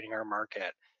oversaturating our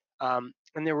market? And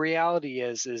the reality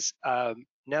is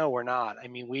no, we're not. I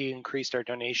mean, we increased our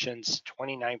donations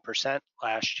 29%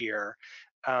 last year.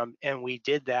 And we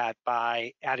did that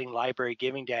by adding Library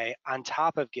Giving Day on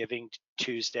top of Giving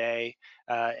Tuesday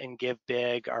and Give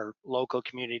Big, our local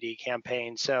community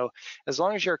campaign. So as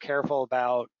long as you're careful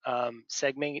about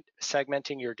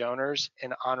segmenting your donors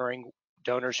and honoring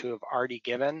donors who have already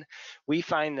given, we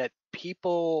find that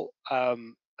people are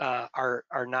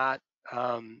not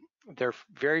they're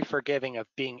very forgiving of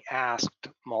being asked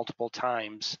multiple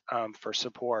times for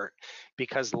support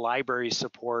because library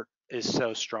support is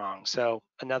so strong. So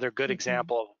another good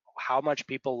example of how much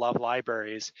people love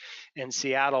libraries. In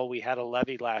Seattle, we had a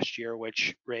levy last year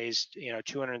which raised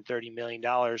 $230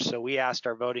 million. So we asked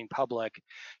our voting public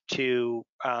to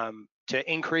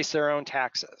increase their own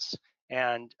taxes,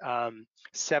 and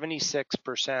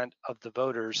 76% of the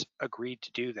voters agreed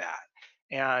to do that.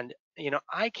 And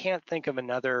I can't think of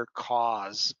another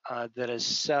cause that is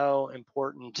so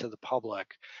important to the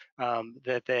public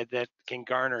that can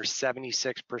garner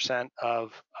 76%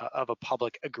 of a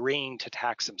public agreeing to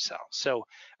tax themselves. So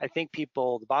I think the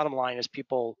bottom line is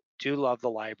people do love the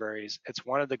libraries. It's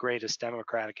one of the greatest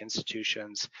democratic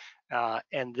institutions.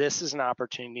 And this is an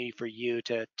opportunity for you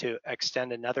to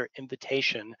extend another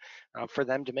invitation for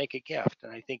them to make a gift.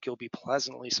 And I think you'll be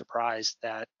pleasantly surprised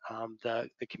that the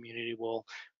community will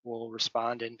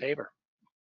respond in favor.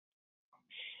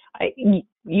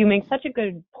 You make such a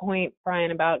good point, Brian,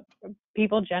 about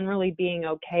people generally being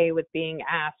okay with being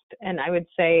asked. And I would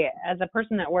say, as a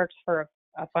person that works for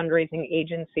a fundraising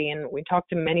agency, and we talk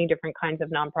to many different kinds of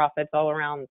nonprofits all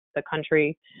around the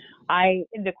country,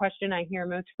 the question I hear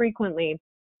most frequently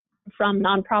from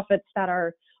nonprofits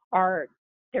that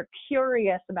they're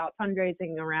curious about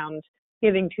fundraising around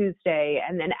Giving Tuesday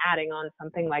and then adding on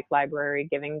something like Library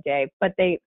Giving Day, but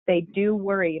they do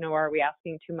worry, are we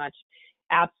asking too much?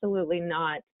 Absolutely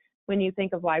not. When you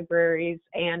think of libraries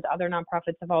and other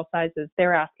nonprofits of all sizes,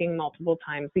 they're asking multiple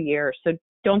times a year. So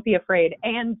don't be afraid.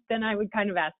 And then I would kind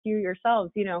of ask you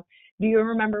yourselves, do you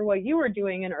remember what you were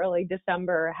doing in early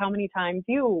December? How many times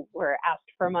you were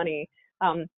asked for money?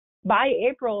 By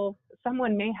April,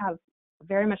 someone may have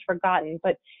very much forgotten,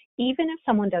 but even if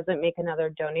someone doesn't make another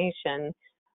donation,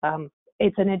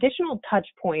 it's an additional touch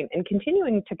point, and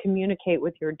continuing to communicate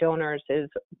with your donors is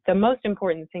the most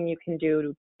important thing you can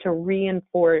do to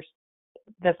reinforce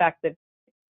the fact that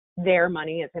their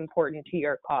money is important to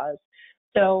your cause.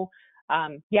 So,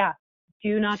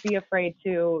 do not be afraid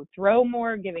to throw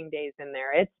more giving days in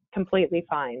there. It's completely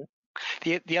fine.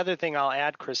 The other thing I'll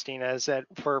add, Christina, is that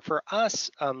for us,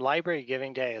 Library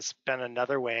Giving Day has been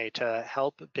another way to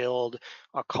help build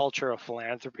a culture of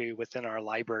philanthropy within our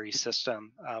library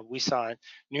system. We saw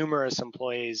numerous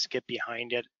employees get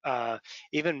behind it,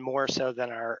 even more so than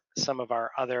some of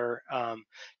our other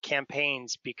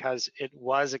campaigns, because it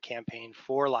was a campaign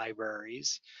for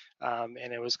libraries. And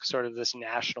it was sort of this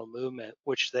national movement,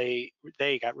 which they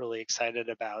got really excited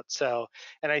about. So,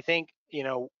 and I think,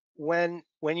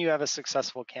 when you have a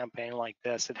successful campaign like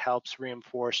this, it helps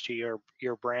reinforce to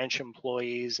your branch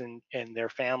employees and their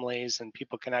families and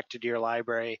people connected to your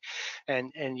library,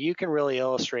 and you can really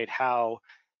illustrate how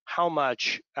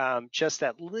much just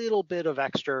that little bit of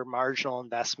extra marginal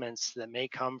investments that may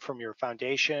come from your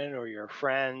foundation or your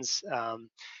friends,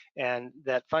 and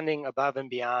that funding above and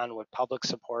beyond what public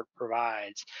support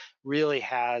provides really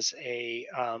has a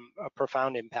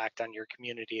profound impact on your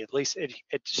community. At least it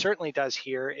certainly does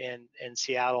here in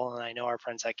Seattle, and I know our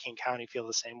friends at King County feel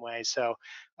the same way. So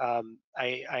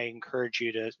I encourage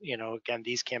you to, again,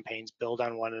 these campaigns build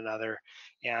on one another,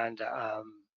 and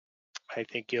I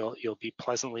think you'll be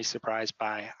pleasantly surprised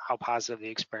by how positive the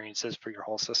experience is for your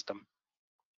whole system.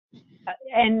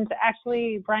 And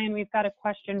actually, Brian, we've got a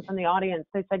question from the audience.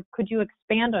 They said, could you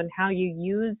expand on how you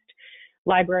used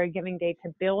Library Giving Day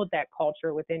to build that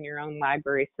culture within your own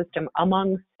library system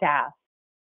among staff?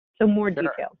 So more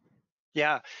details.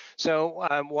 Yeah. So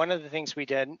one of the things we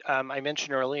did, I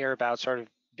mentioned earlier about sort of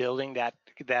building that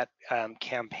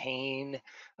campaign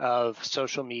of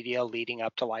social media leading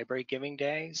up to Library Giving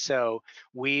Day. So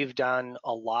we've done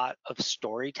a lot of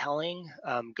storytelling,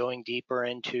 going deeper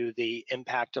into the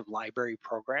impact of library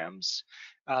programs.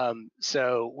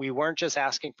 So we weren't just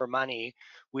asking for money,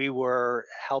 we were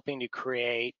helping to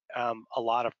create a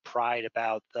lot of pride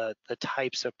about the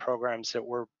types of programs that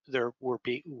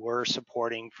we're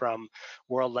supporting, from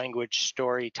world language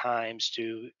story times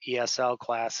to ESL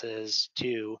classes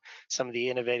to some of the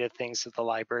innovative things that the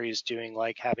library is doing,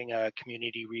 like having a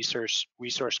community resource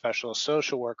specialist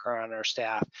social worker on our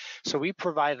staff. So we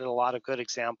provided a lot of good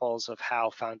examples of how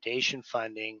foundation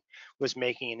funding was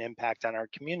making an impact on our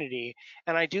community.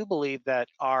 And I do believe that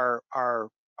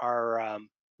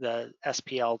the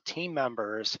SPL team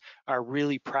members are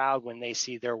really proud when they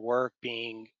see their work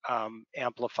being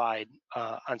amplified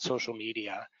on social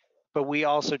media. But we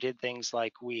also did things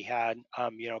like we had,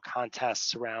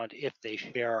 contests around if they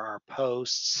share our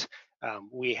posts.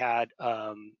 We had,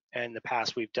 in the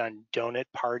past, we've done donut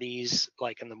parties,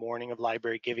 like in the morning of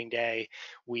Library Giving Day.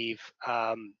 We've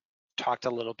talked a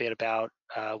little bit about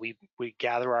we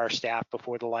gather our staff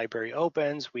before the library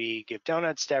opens. We give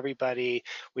donuts to everybody.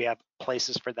 We have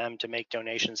places for them to make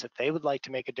donations if they would like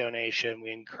to make a donation.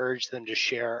 We encourage them to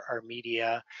share our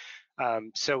media.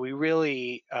 So we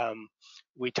really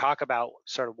we talk about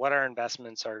sort of what our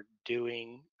investments are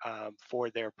doing for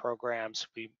their programs.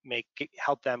 We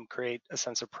help them create a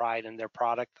sense of pride in their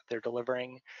product that they're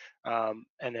delivering, and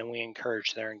then we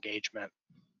encourage their engagement.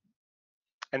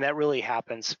 And that really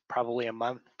happens probably a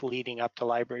month leading up to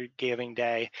Library Giving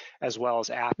Day, as well as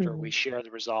after. We share the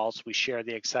results, we share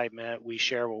the excitement, we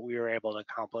share what we were able to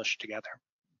accomplish together.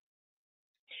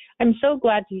 I'm so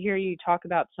glad to hear you talk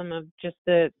about some of just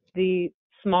the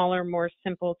smaller, more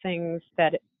simple things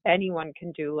that anyone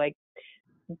can do, like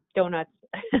donuts.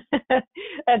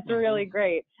 That's really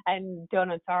great. And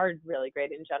donuts are really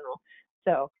great in general.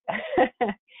 So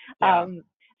yeah.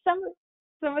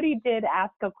 Somebody did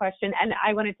ask a question, and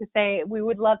I wanted to say we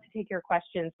would love to take your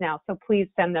questions now, so please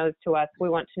send those to us. We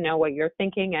want to know what you're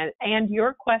thinking, and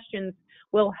your questions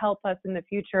will help us in the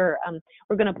future.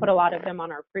 We're going to put a lot of them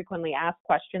on our frequently asked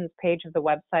questions page of the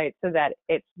website so that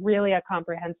it's really a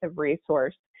comprehensive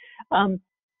resource.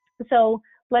 So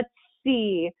let's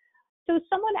see. So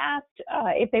someone asked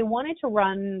if they wanted to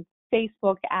run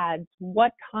Facebook ads,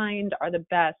 what kind are the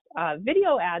best?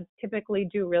 Video ads typically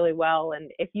do really well,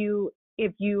 and if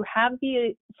you have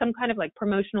some kind of like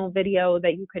promotional video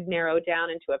that you could narrow down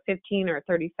into a 15 or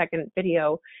 30-second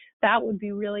video, that would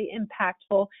be really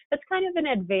impactful. That's kind of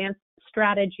an advanced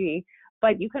strategy,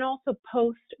 but you can also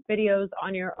post videos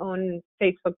on your own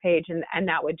Facebook page, and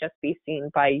that would just be seen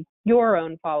by your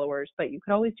own followers, but you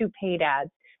could always do paid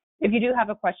ads. If you do have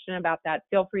a question about that,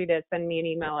 feel free to send me an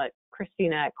email at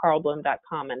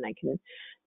Christina@carlbloom.com, and I can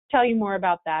tell you more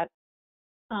about that.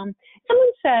 Someone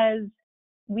says,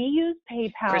 we used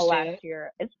PayPal Christina, last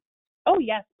year. Oh,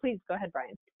 yes, please go ahead,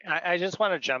 Brian. I just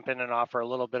want to jump in and offer a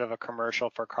little bit of a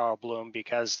commercial for Carl Bloom,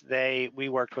 because we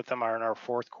worked with them on our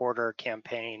fourth quarter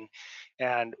campaign,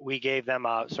 and we gave them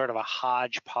a sort of a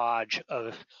hodgepodge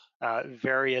of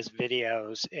various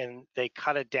videos, and they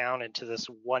cut it down into this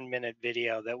 1-minute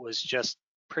video that was just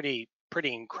pretty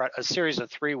incredible. A series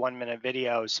of 3 1-minute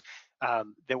videos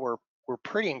that were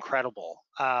pretty incredible.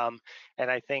 And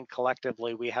I think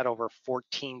collectively we had over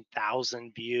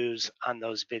 14,000 views on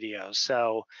those videos.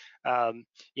 So,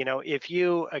 if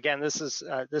you, again, this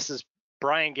is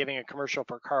Brian giving a commercial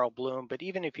for Carl Bloom, but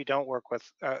even if you don't work with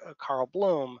Carl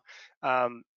Bloom,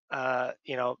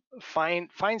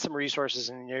 find some resources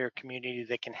in your community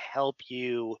that can help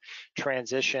you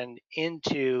transition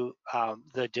into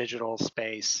the digital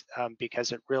space,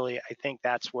 because it really, I think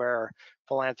that's where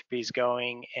philanthropy is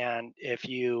going. And if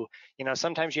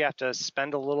sometimes you have to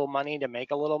spend a little money to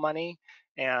make a little money.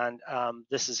 And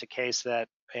this is a case that,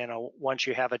 once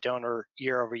you have a donor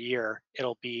year over year,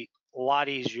 it'll be a lot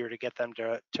easier to get them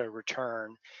to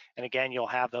return. And again, you'll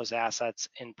have those assets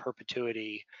in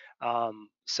perpetuity.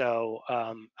 So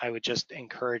I would just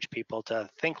encourage people to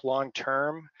think long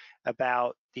term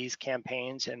about these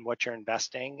campaigns and what you're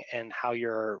investing and how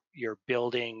you're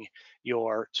building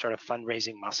your sort of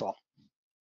fundraising muscle.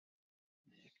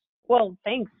 Well,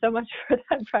 thanks so much for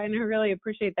that, Brian. I really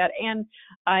appreciate that. And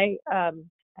I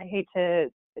hate to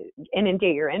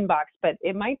inundate your inbox, but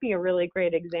it might be a really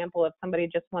great example if somebody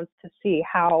just wants to see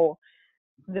how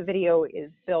the video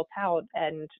is built out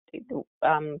and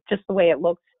just the way it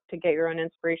looks, to get your own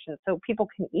inspiration. So people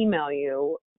can email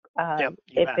you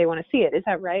if they want to see it. Is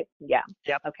that right? Yeah.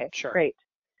 Yep. Okay, sure. Great.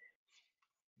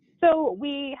 So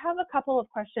we have a couple of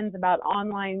questions about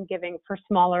online giving for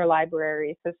smaller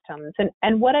library systems.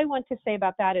 And what I want to say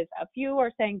about that is a few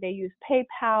are saying they use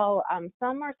PayPal.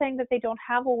 Some are saying that they don't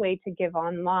have a way to give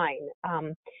online.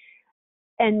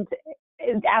 And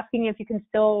asking if you can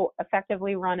still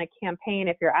effectively run a campaign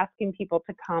if you're asking people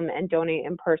to come and donate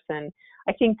in person.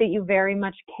 I think that you very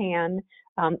much can.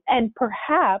 And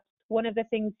perhaps one of the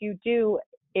things you do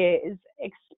is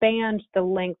expand the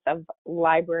length of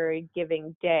Library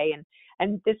Giving Day.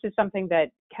 And this is something that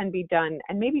can be done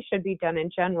and maybe should be done in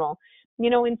general. You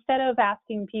know, instead of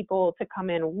asking people to come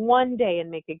in one day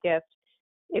and make a gift,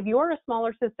 if you're a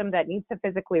smaller system that needs to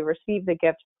physically receive the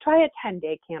gift, try a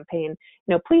 10-day campaign.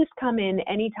 You know, please come in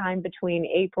anytime between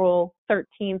April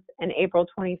 13th and April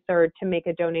 23rd to make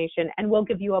a donation, and we'll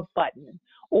give you a button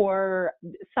or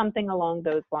something along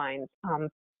those lines.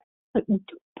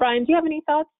 Brian, do you have any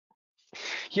thoughts?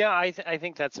 Yeah, I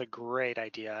think that's a great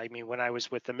idea. I mean, when I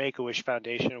was with the Make-A-Wish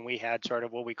Foundation, we had sort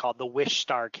of what we called the Wish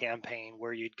Star campaign,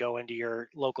 where you'd go into your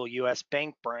local U.S.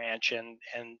 bank branch and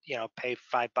you know, pay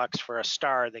 $5 for a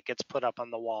star that gets put up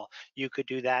on the wall. You could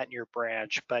do that in your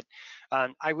branch, but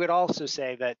I would also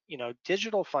say that, you know,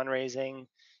 digital fundraising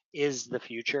is the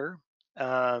future.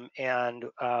 And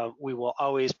we will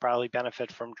always probably benefit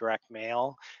from direct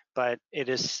mail, but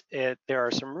there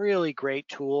are some really great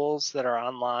tools that are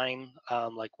online.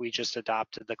 Like we just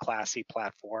adopted the Classy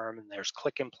platform, and there's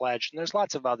Click and Pledge, and there's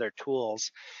lots of other tools.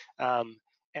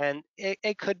 And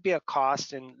it could be a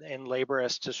cost and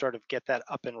laborious to sort of get that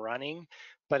up and running.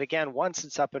 But again, once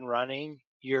it's up and running,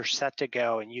 you're set to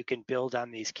go, and you can build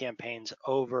on these campaigns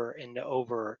over and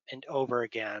over and over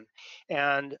again.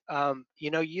 And you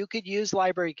know, you could use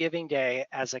Library Giving Day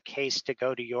as a case to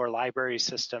go to your library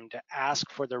system to ask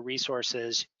for the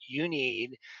resources you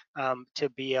need to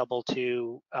be able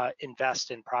to invest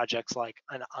in projects like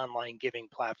an online giving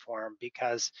platform,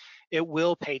 because it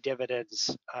will pay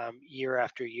dividends year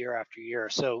after year after year.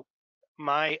 So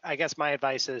I guess my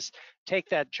advice is take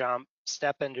that jump,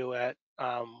 step into it,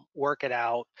 work it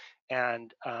out,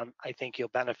 and I think you'll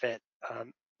benefit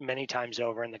many times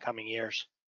over in the coming years.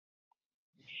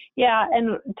 Yeah,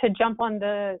 and to jump on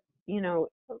the, you know,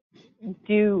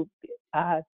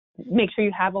 make sure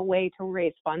you have a way to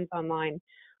raise funds online.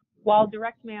 While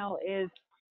direct mail is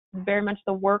very much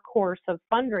the workhorse of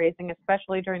fundraising,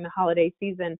 especially during the holiday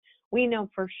season, we know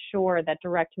for sure that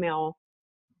direct mail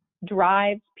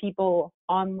drives people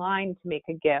online to make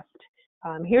a gift.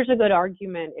 Here's a good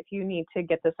argument if you need to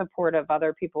get the support of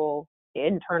other people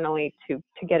internally to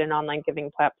get an online giving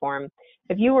platform.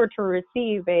 If you were to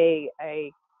receive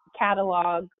a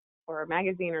catalog or a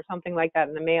magazine or something like that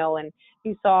in the mail, and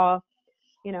you saw,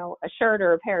 you know, a shirt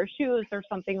or a pair of shoes or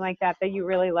something like that that you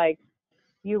really like,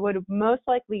 you would most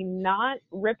likely not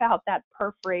rip out that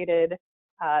perforated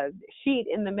sheet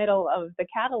in the middle of the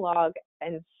catalog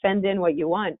and send in what you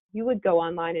want. You would go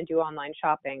online and do online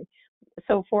shopping.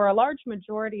 So for a large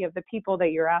majority of the people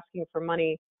that you're asking for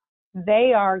money,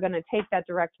 they are going to take that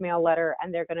direct mail letter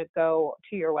and they're going to go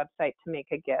to your website to make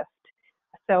a gift.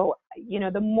 So, you know,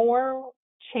 the more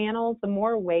channels, the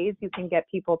more ways you can get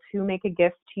people to make a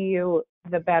gift to you,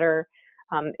 the better.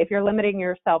 If you're limiting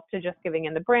yourself to just giving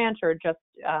in the branch or just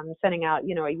sending out,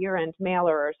 you know, a year-end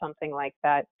mailer or something like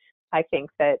that, I think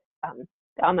that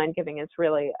online giving is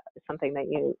really something that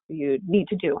you need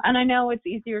to do. And I know it's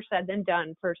easier said than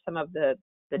done for some of the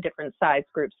different size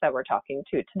groups that we're talking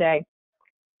to today.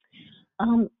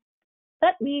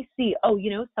 Let me see. Oh,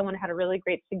 you know, someone had a really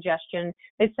great suggestion.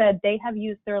 They said they have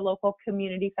used their local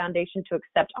community foundation to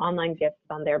accept online gifts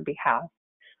on their behalf.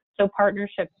 So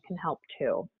partnerships can help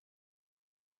too.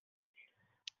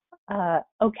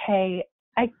 Okay,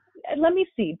 let me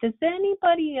see. Does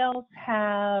anybody else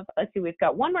have, let's see, we've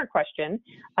got one more question.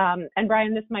 And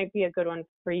Brian, this might be a good one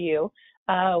for you.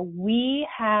 We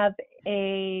have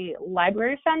a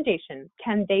library foundation.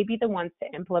 Can they be the ones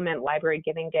to implement Library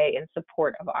Giving Day in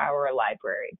support of our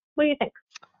library? What do you think?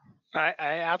 I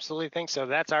absolutely think so.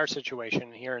 That's our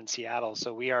situation here in Seattle.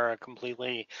 So we are a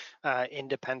completely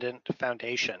independent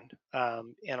foundation,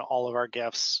 and all of our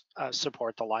gifts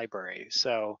support the library.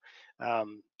 So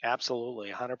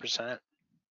absolutely, 100%.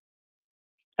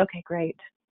 Okay, great.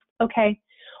 Okay,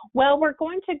 well, we're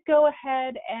going to go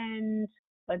ahead and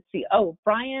let's see. Oh,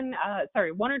 Brian,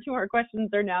 sorry, one or two more questions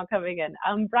are now coming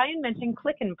in. Brian mentioned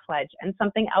Click and Pledge and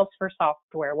something else for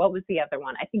software. What was the other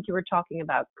one? I think you were talking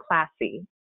about Classy.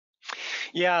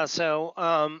 Yeah, so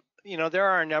you know, there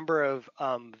are a number of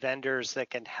vendors that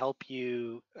can help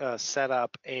you set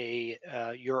up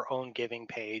your own giving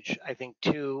page. I think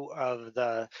two of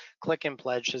the Click and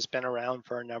Pledge has been around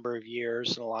for a number of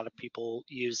years, and a lot of people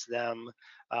use them.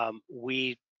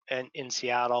 We in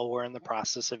Seattle, we're in the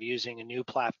process of using a new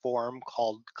platform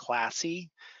called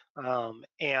Classy.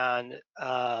 There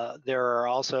are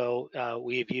also,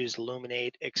 we've used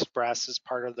Luminate Express as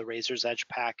part of the Razor's Edge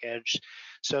package.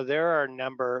 So there are a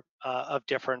number of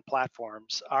different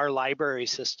platforms. Our library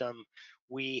system,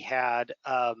 we had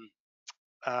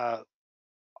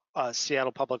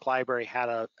Seattle Public Library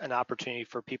had an opportunity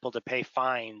for people to pay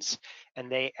fines, and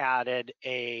they added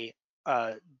a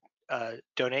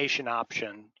donation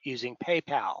option using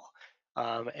PayPal.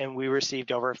 And we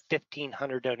received over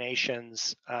 1,500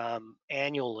 donations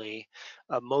annually,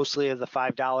 mostly of the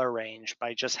 $5 range,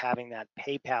 by just having that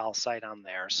PayPal site on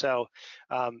there. So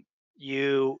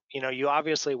you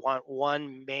obviously want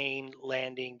one main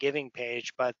landing giving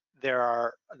page, but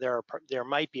there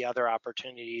might be other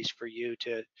opportunities for you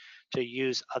to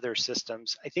use other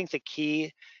systems. I think the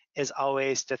key is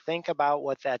always to think about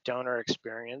what that donor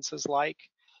experience is like,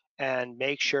 and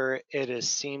make sure it is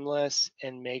seamless,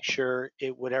 and make sure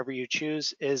whatever you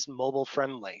choose is mobile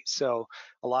friendly. So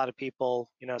a lot of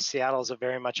people, Seattle is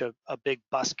very much a big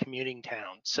bus commuting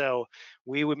town. So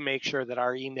we would make sure that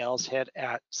our emails hit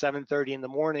at 7:30 in the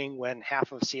morning when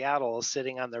half of Seattle is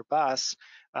sitting on their bus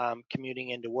commuting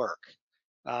into work.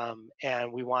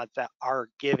 And we want our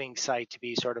giving site to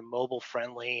be sort of mobile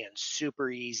friendly and super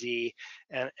easy,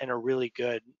 and a really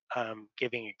good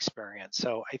giving experience.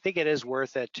 So I think it is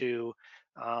worth it to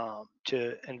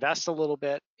invest a little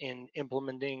bit in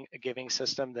implementing a giving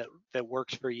system that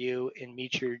works for you and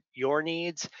meets your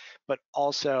needs, but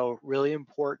also, really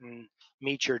important,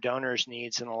 meets your donors'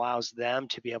 needs and allows them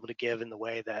to be able to give in the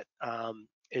way that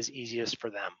is easiest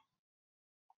for them.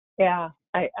 Yeah,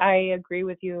 I agree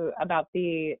with you about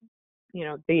the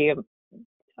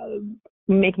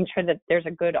making sure that there's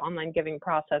a good online giving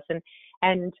process.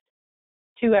 And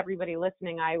to everybody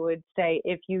listening, I would say,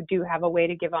 if you do have a way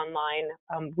to give online,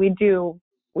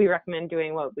 we recommend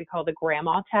doing what we call the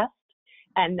grandma test,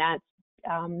 and that's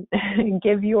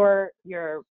give your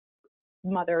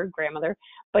mother, grandmother,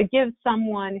 but give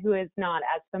someone who is not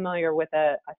as familiar with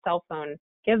a cell phone,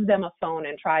 give them a phone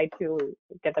and try to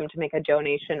get them to make a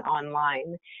donation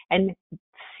online, and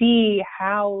see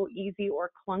how easy or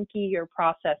clunky your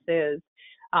process is.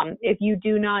 If you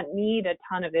do not need a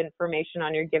ton of information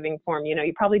on your giving form,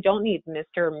 you probably don't need Mr.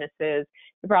 or Mrs.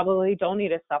 You probably don't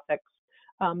need a suffix.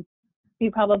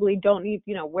 You probably don't need,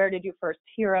 where did you first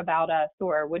hear about us,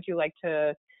 or would you like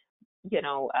to,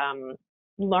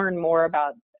 learn more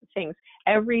about things.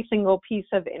 Every single piece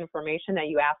of information that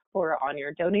you ask for on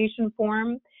your donation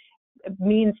form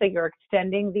means that you're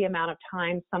extending the amount of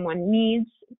time someone needs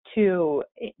to,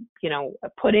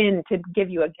 put in to give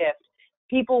you a gift.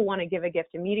 People want to give a gift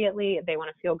immediately. They want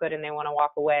to feel good and they want to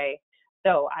walk away.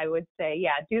 So I would say,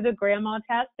 yeah, do the grandma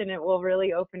test, and it will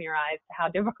really open your eyes to how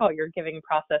difficult your giving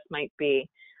process might be.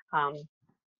 And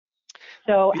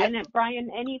then, Brian,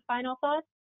 any final thoughts?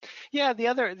 Yeah, the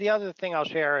other thing I'll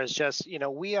share is just,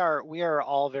 we are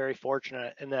all very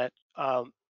fortunate in that,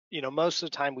 most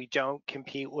of the time we don't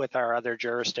compete with our other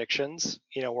jurisdictions.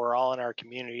 We're all in our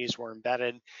communities, we're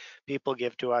embedded. People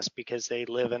give to us because they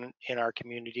live in our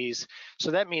communities. So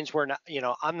that means we're not,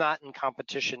 I'm not in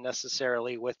competition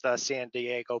necessarily with the San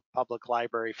Diego Public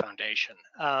Library Foundation.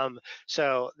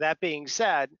 So that being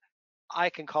said, I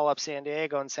can call up San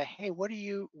Diego and say, hey, what are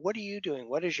you doing?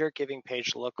 What does your giving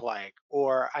page look like?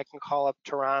 Or I can call up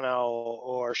Toronto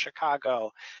or Chicago.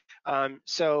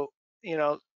 So,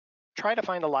 try to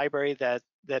find a library that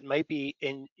might be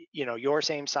in, your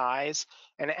same size,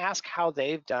 and ask how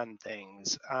they've done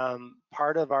things.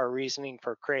 Part of our reasoning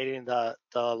for creating the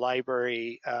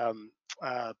library,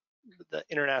 the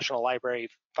International Library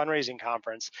Fundraising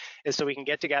Conference, is so we can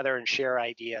get together and share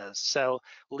ideas. So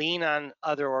lean on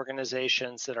other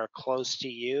organizations that are close to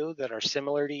you, that are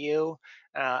similar to you,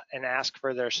 and ask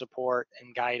for their support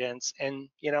and guidance. And,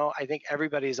 I think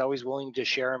everybody's always willing to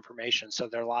share information. So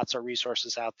there are lots of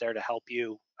resources out there to help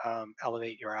you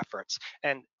elevate your efforts.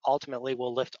 And ultimately,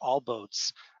 we'll lift all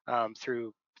boats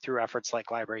through efforts like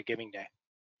Library Giving Day.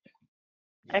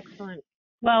 Excellent.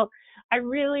 Well, I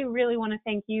really, really want to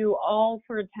thank you all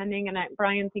for attending. And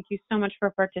Brian, thank you so much for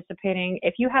participating.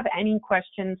 If you have any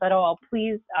questions at all,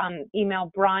 please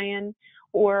email Brian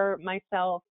or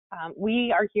myself.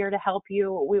 We are here to help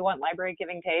you. We want Library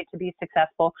Giving Day to be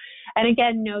successful. And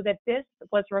again, know that this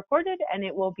was recorded and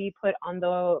it will be put on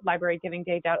the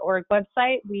librarygivingday.org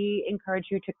website. We encourage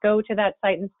you to go to that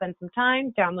site and spend some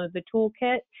time, download the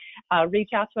toolkit,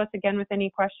 reach out to us again with any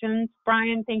questions.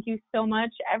 Brian, thank you so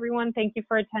much. Everyone, thank you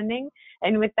for attending.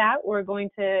 And with that, we're going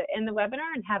to end the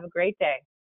webinar and have a great day.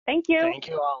 Thank you. Thank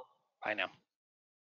you all. Bye now.